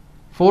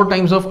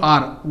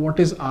r. What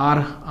is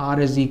r? R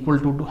is equal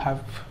to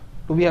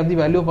do we have the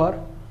value of r?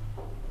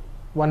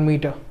 1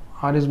 meter.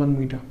 R is 1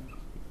 meter.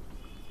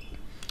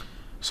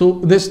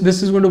 So this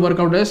is going to work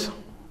out as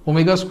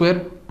omega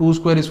square, 2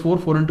 square is 4,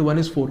 4 into 1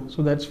 is 4.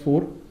 So that's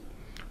 4.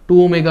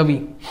 2 omega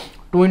v.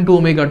 2 into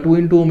omega, 2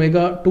 into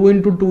omega, 2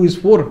 into 2 is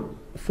 4.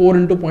 4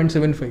 into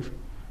 0.75.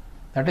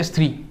 That is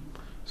 3.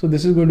 So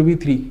this is going to be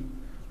 3.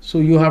 So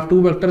you have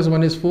two vectors,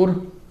 one is 4,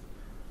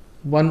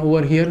 one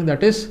over here,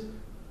 that is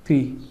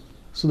 3.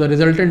 So the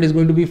resultant is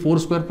going to be 4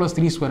 square plus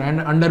 3 square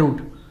and under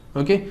root.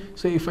 Okay,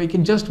 so if I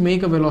can just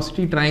make a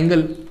velocity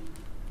triangle,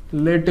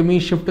 let me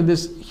shift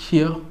this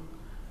here,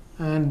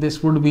 and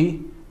this would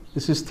be,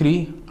 this is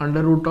 3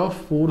 under root of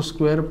 4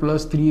 square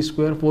plus 3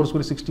 square, 4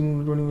 square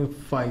 16,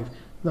 25.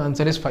 The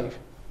answer is 5.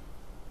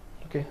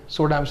 Okay,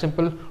 so damn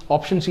simple.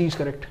 Option C is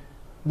correct.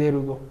 There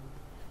we go.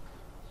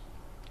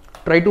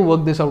 Try to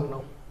work this out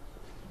now.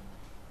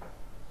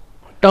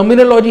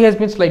 Terminology has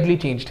been slightly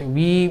changed.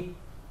 We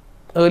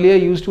earlier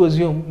used to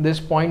assume this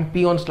point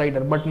P on slider,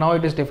 but now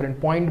it is different.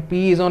 Point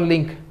P is on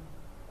link.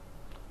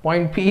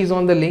 Point P is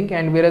on the link,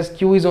 and whereas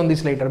Q is on the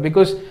slider,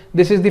 because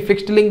this is the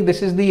fixed link,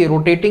 this is the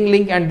rotating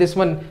link, and this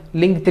one,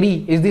 link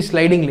 3, is the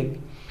sliding link.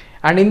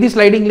 And in the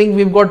sliding link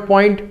we've got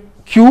point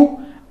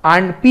Q,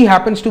 and P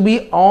happens to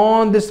be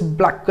on this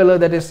black color,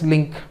 that is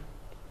link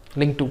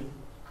 2,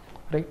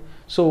 right?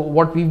 So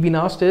what we've been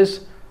asked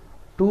is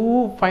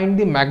to find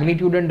the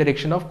magnitude and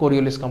direction of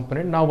Coriolis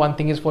component. Now one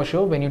thing is for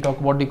sure, when you talk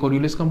about the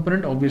Coriolis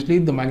component, obviously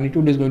the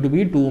magnitude is going to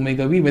be 2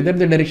 omega v. Whether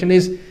the direction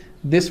is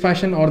this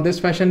fashion or this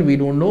fashion, we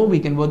don't know, we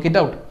can work it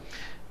out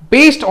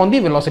based on the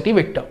velocity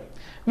vector.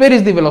 Where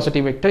is the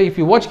velocity vector? If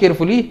you watch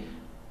carefully,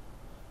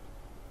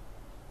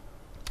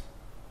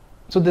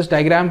 so this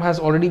diagram has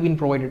already been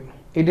provided.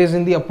 It is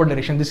in the upward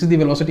direction. This is the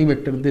velocity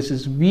vector. This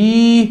is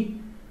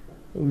v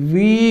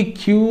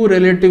q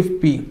relative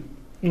p.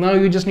 Now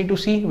you just need to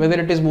see whether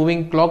it is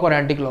moving clock or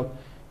anti-clock.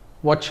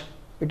 Watch,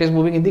 it is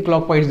moving in the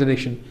clockwise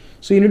direction.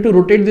 So you need to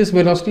rotate this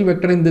velocity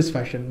vector in this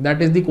fashion.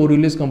 That is the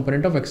Coriolis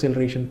component of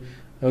acceleration.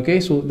 Okay,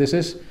 so this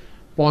is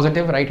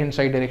positive right hand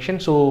side direction.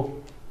 So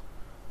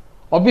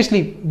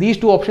obviously these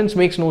two options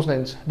makes no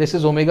sense. This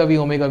is omega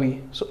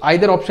v. So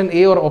either option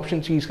A or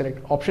option C is correct.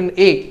 Option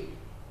A,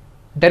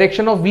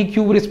 direction of v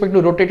cube respect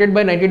to rotated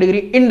by 90 degree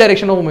in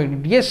direction of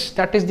omega. Yes,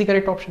 that is the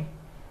correct option.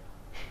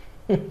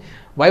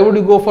 Why would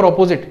you go for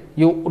opposite?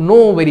 You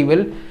know very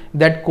well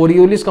that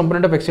Coriolis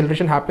component of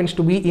acceleration happens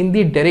to be in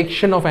the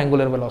direction of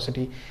angular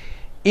velocity,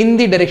 in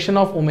the direction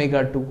of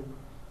omega 2.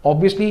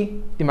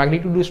 Obviously the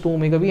magnitude is 2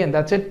 omega v, and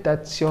that's it.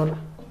 That's your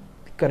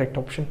correct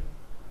option.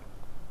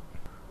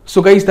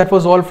 So guys, that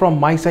was all from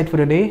my side for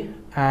today,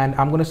 and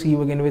I'm going to see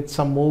you again with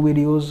some more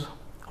videos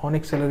on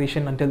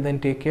acceleration. Until then,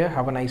 take care,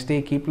 have a nice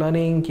day, keep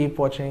learning, keep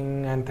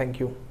watching, and thank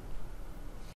you.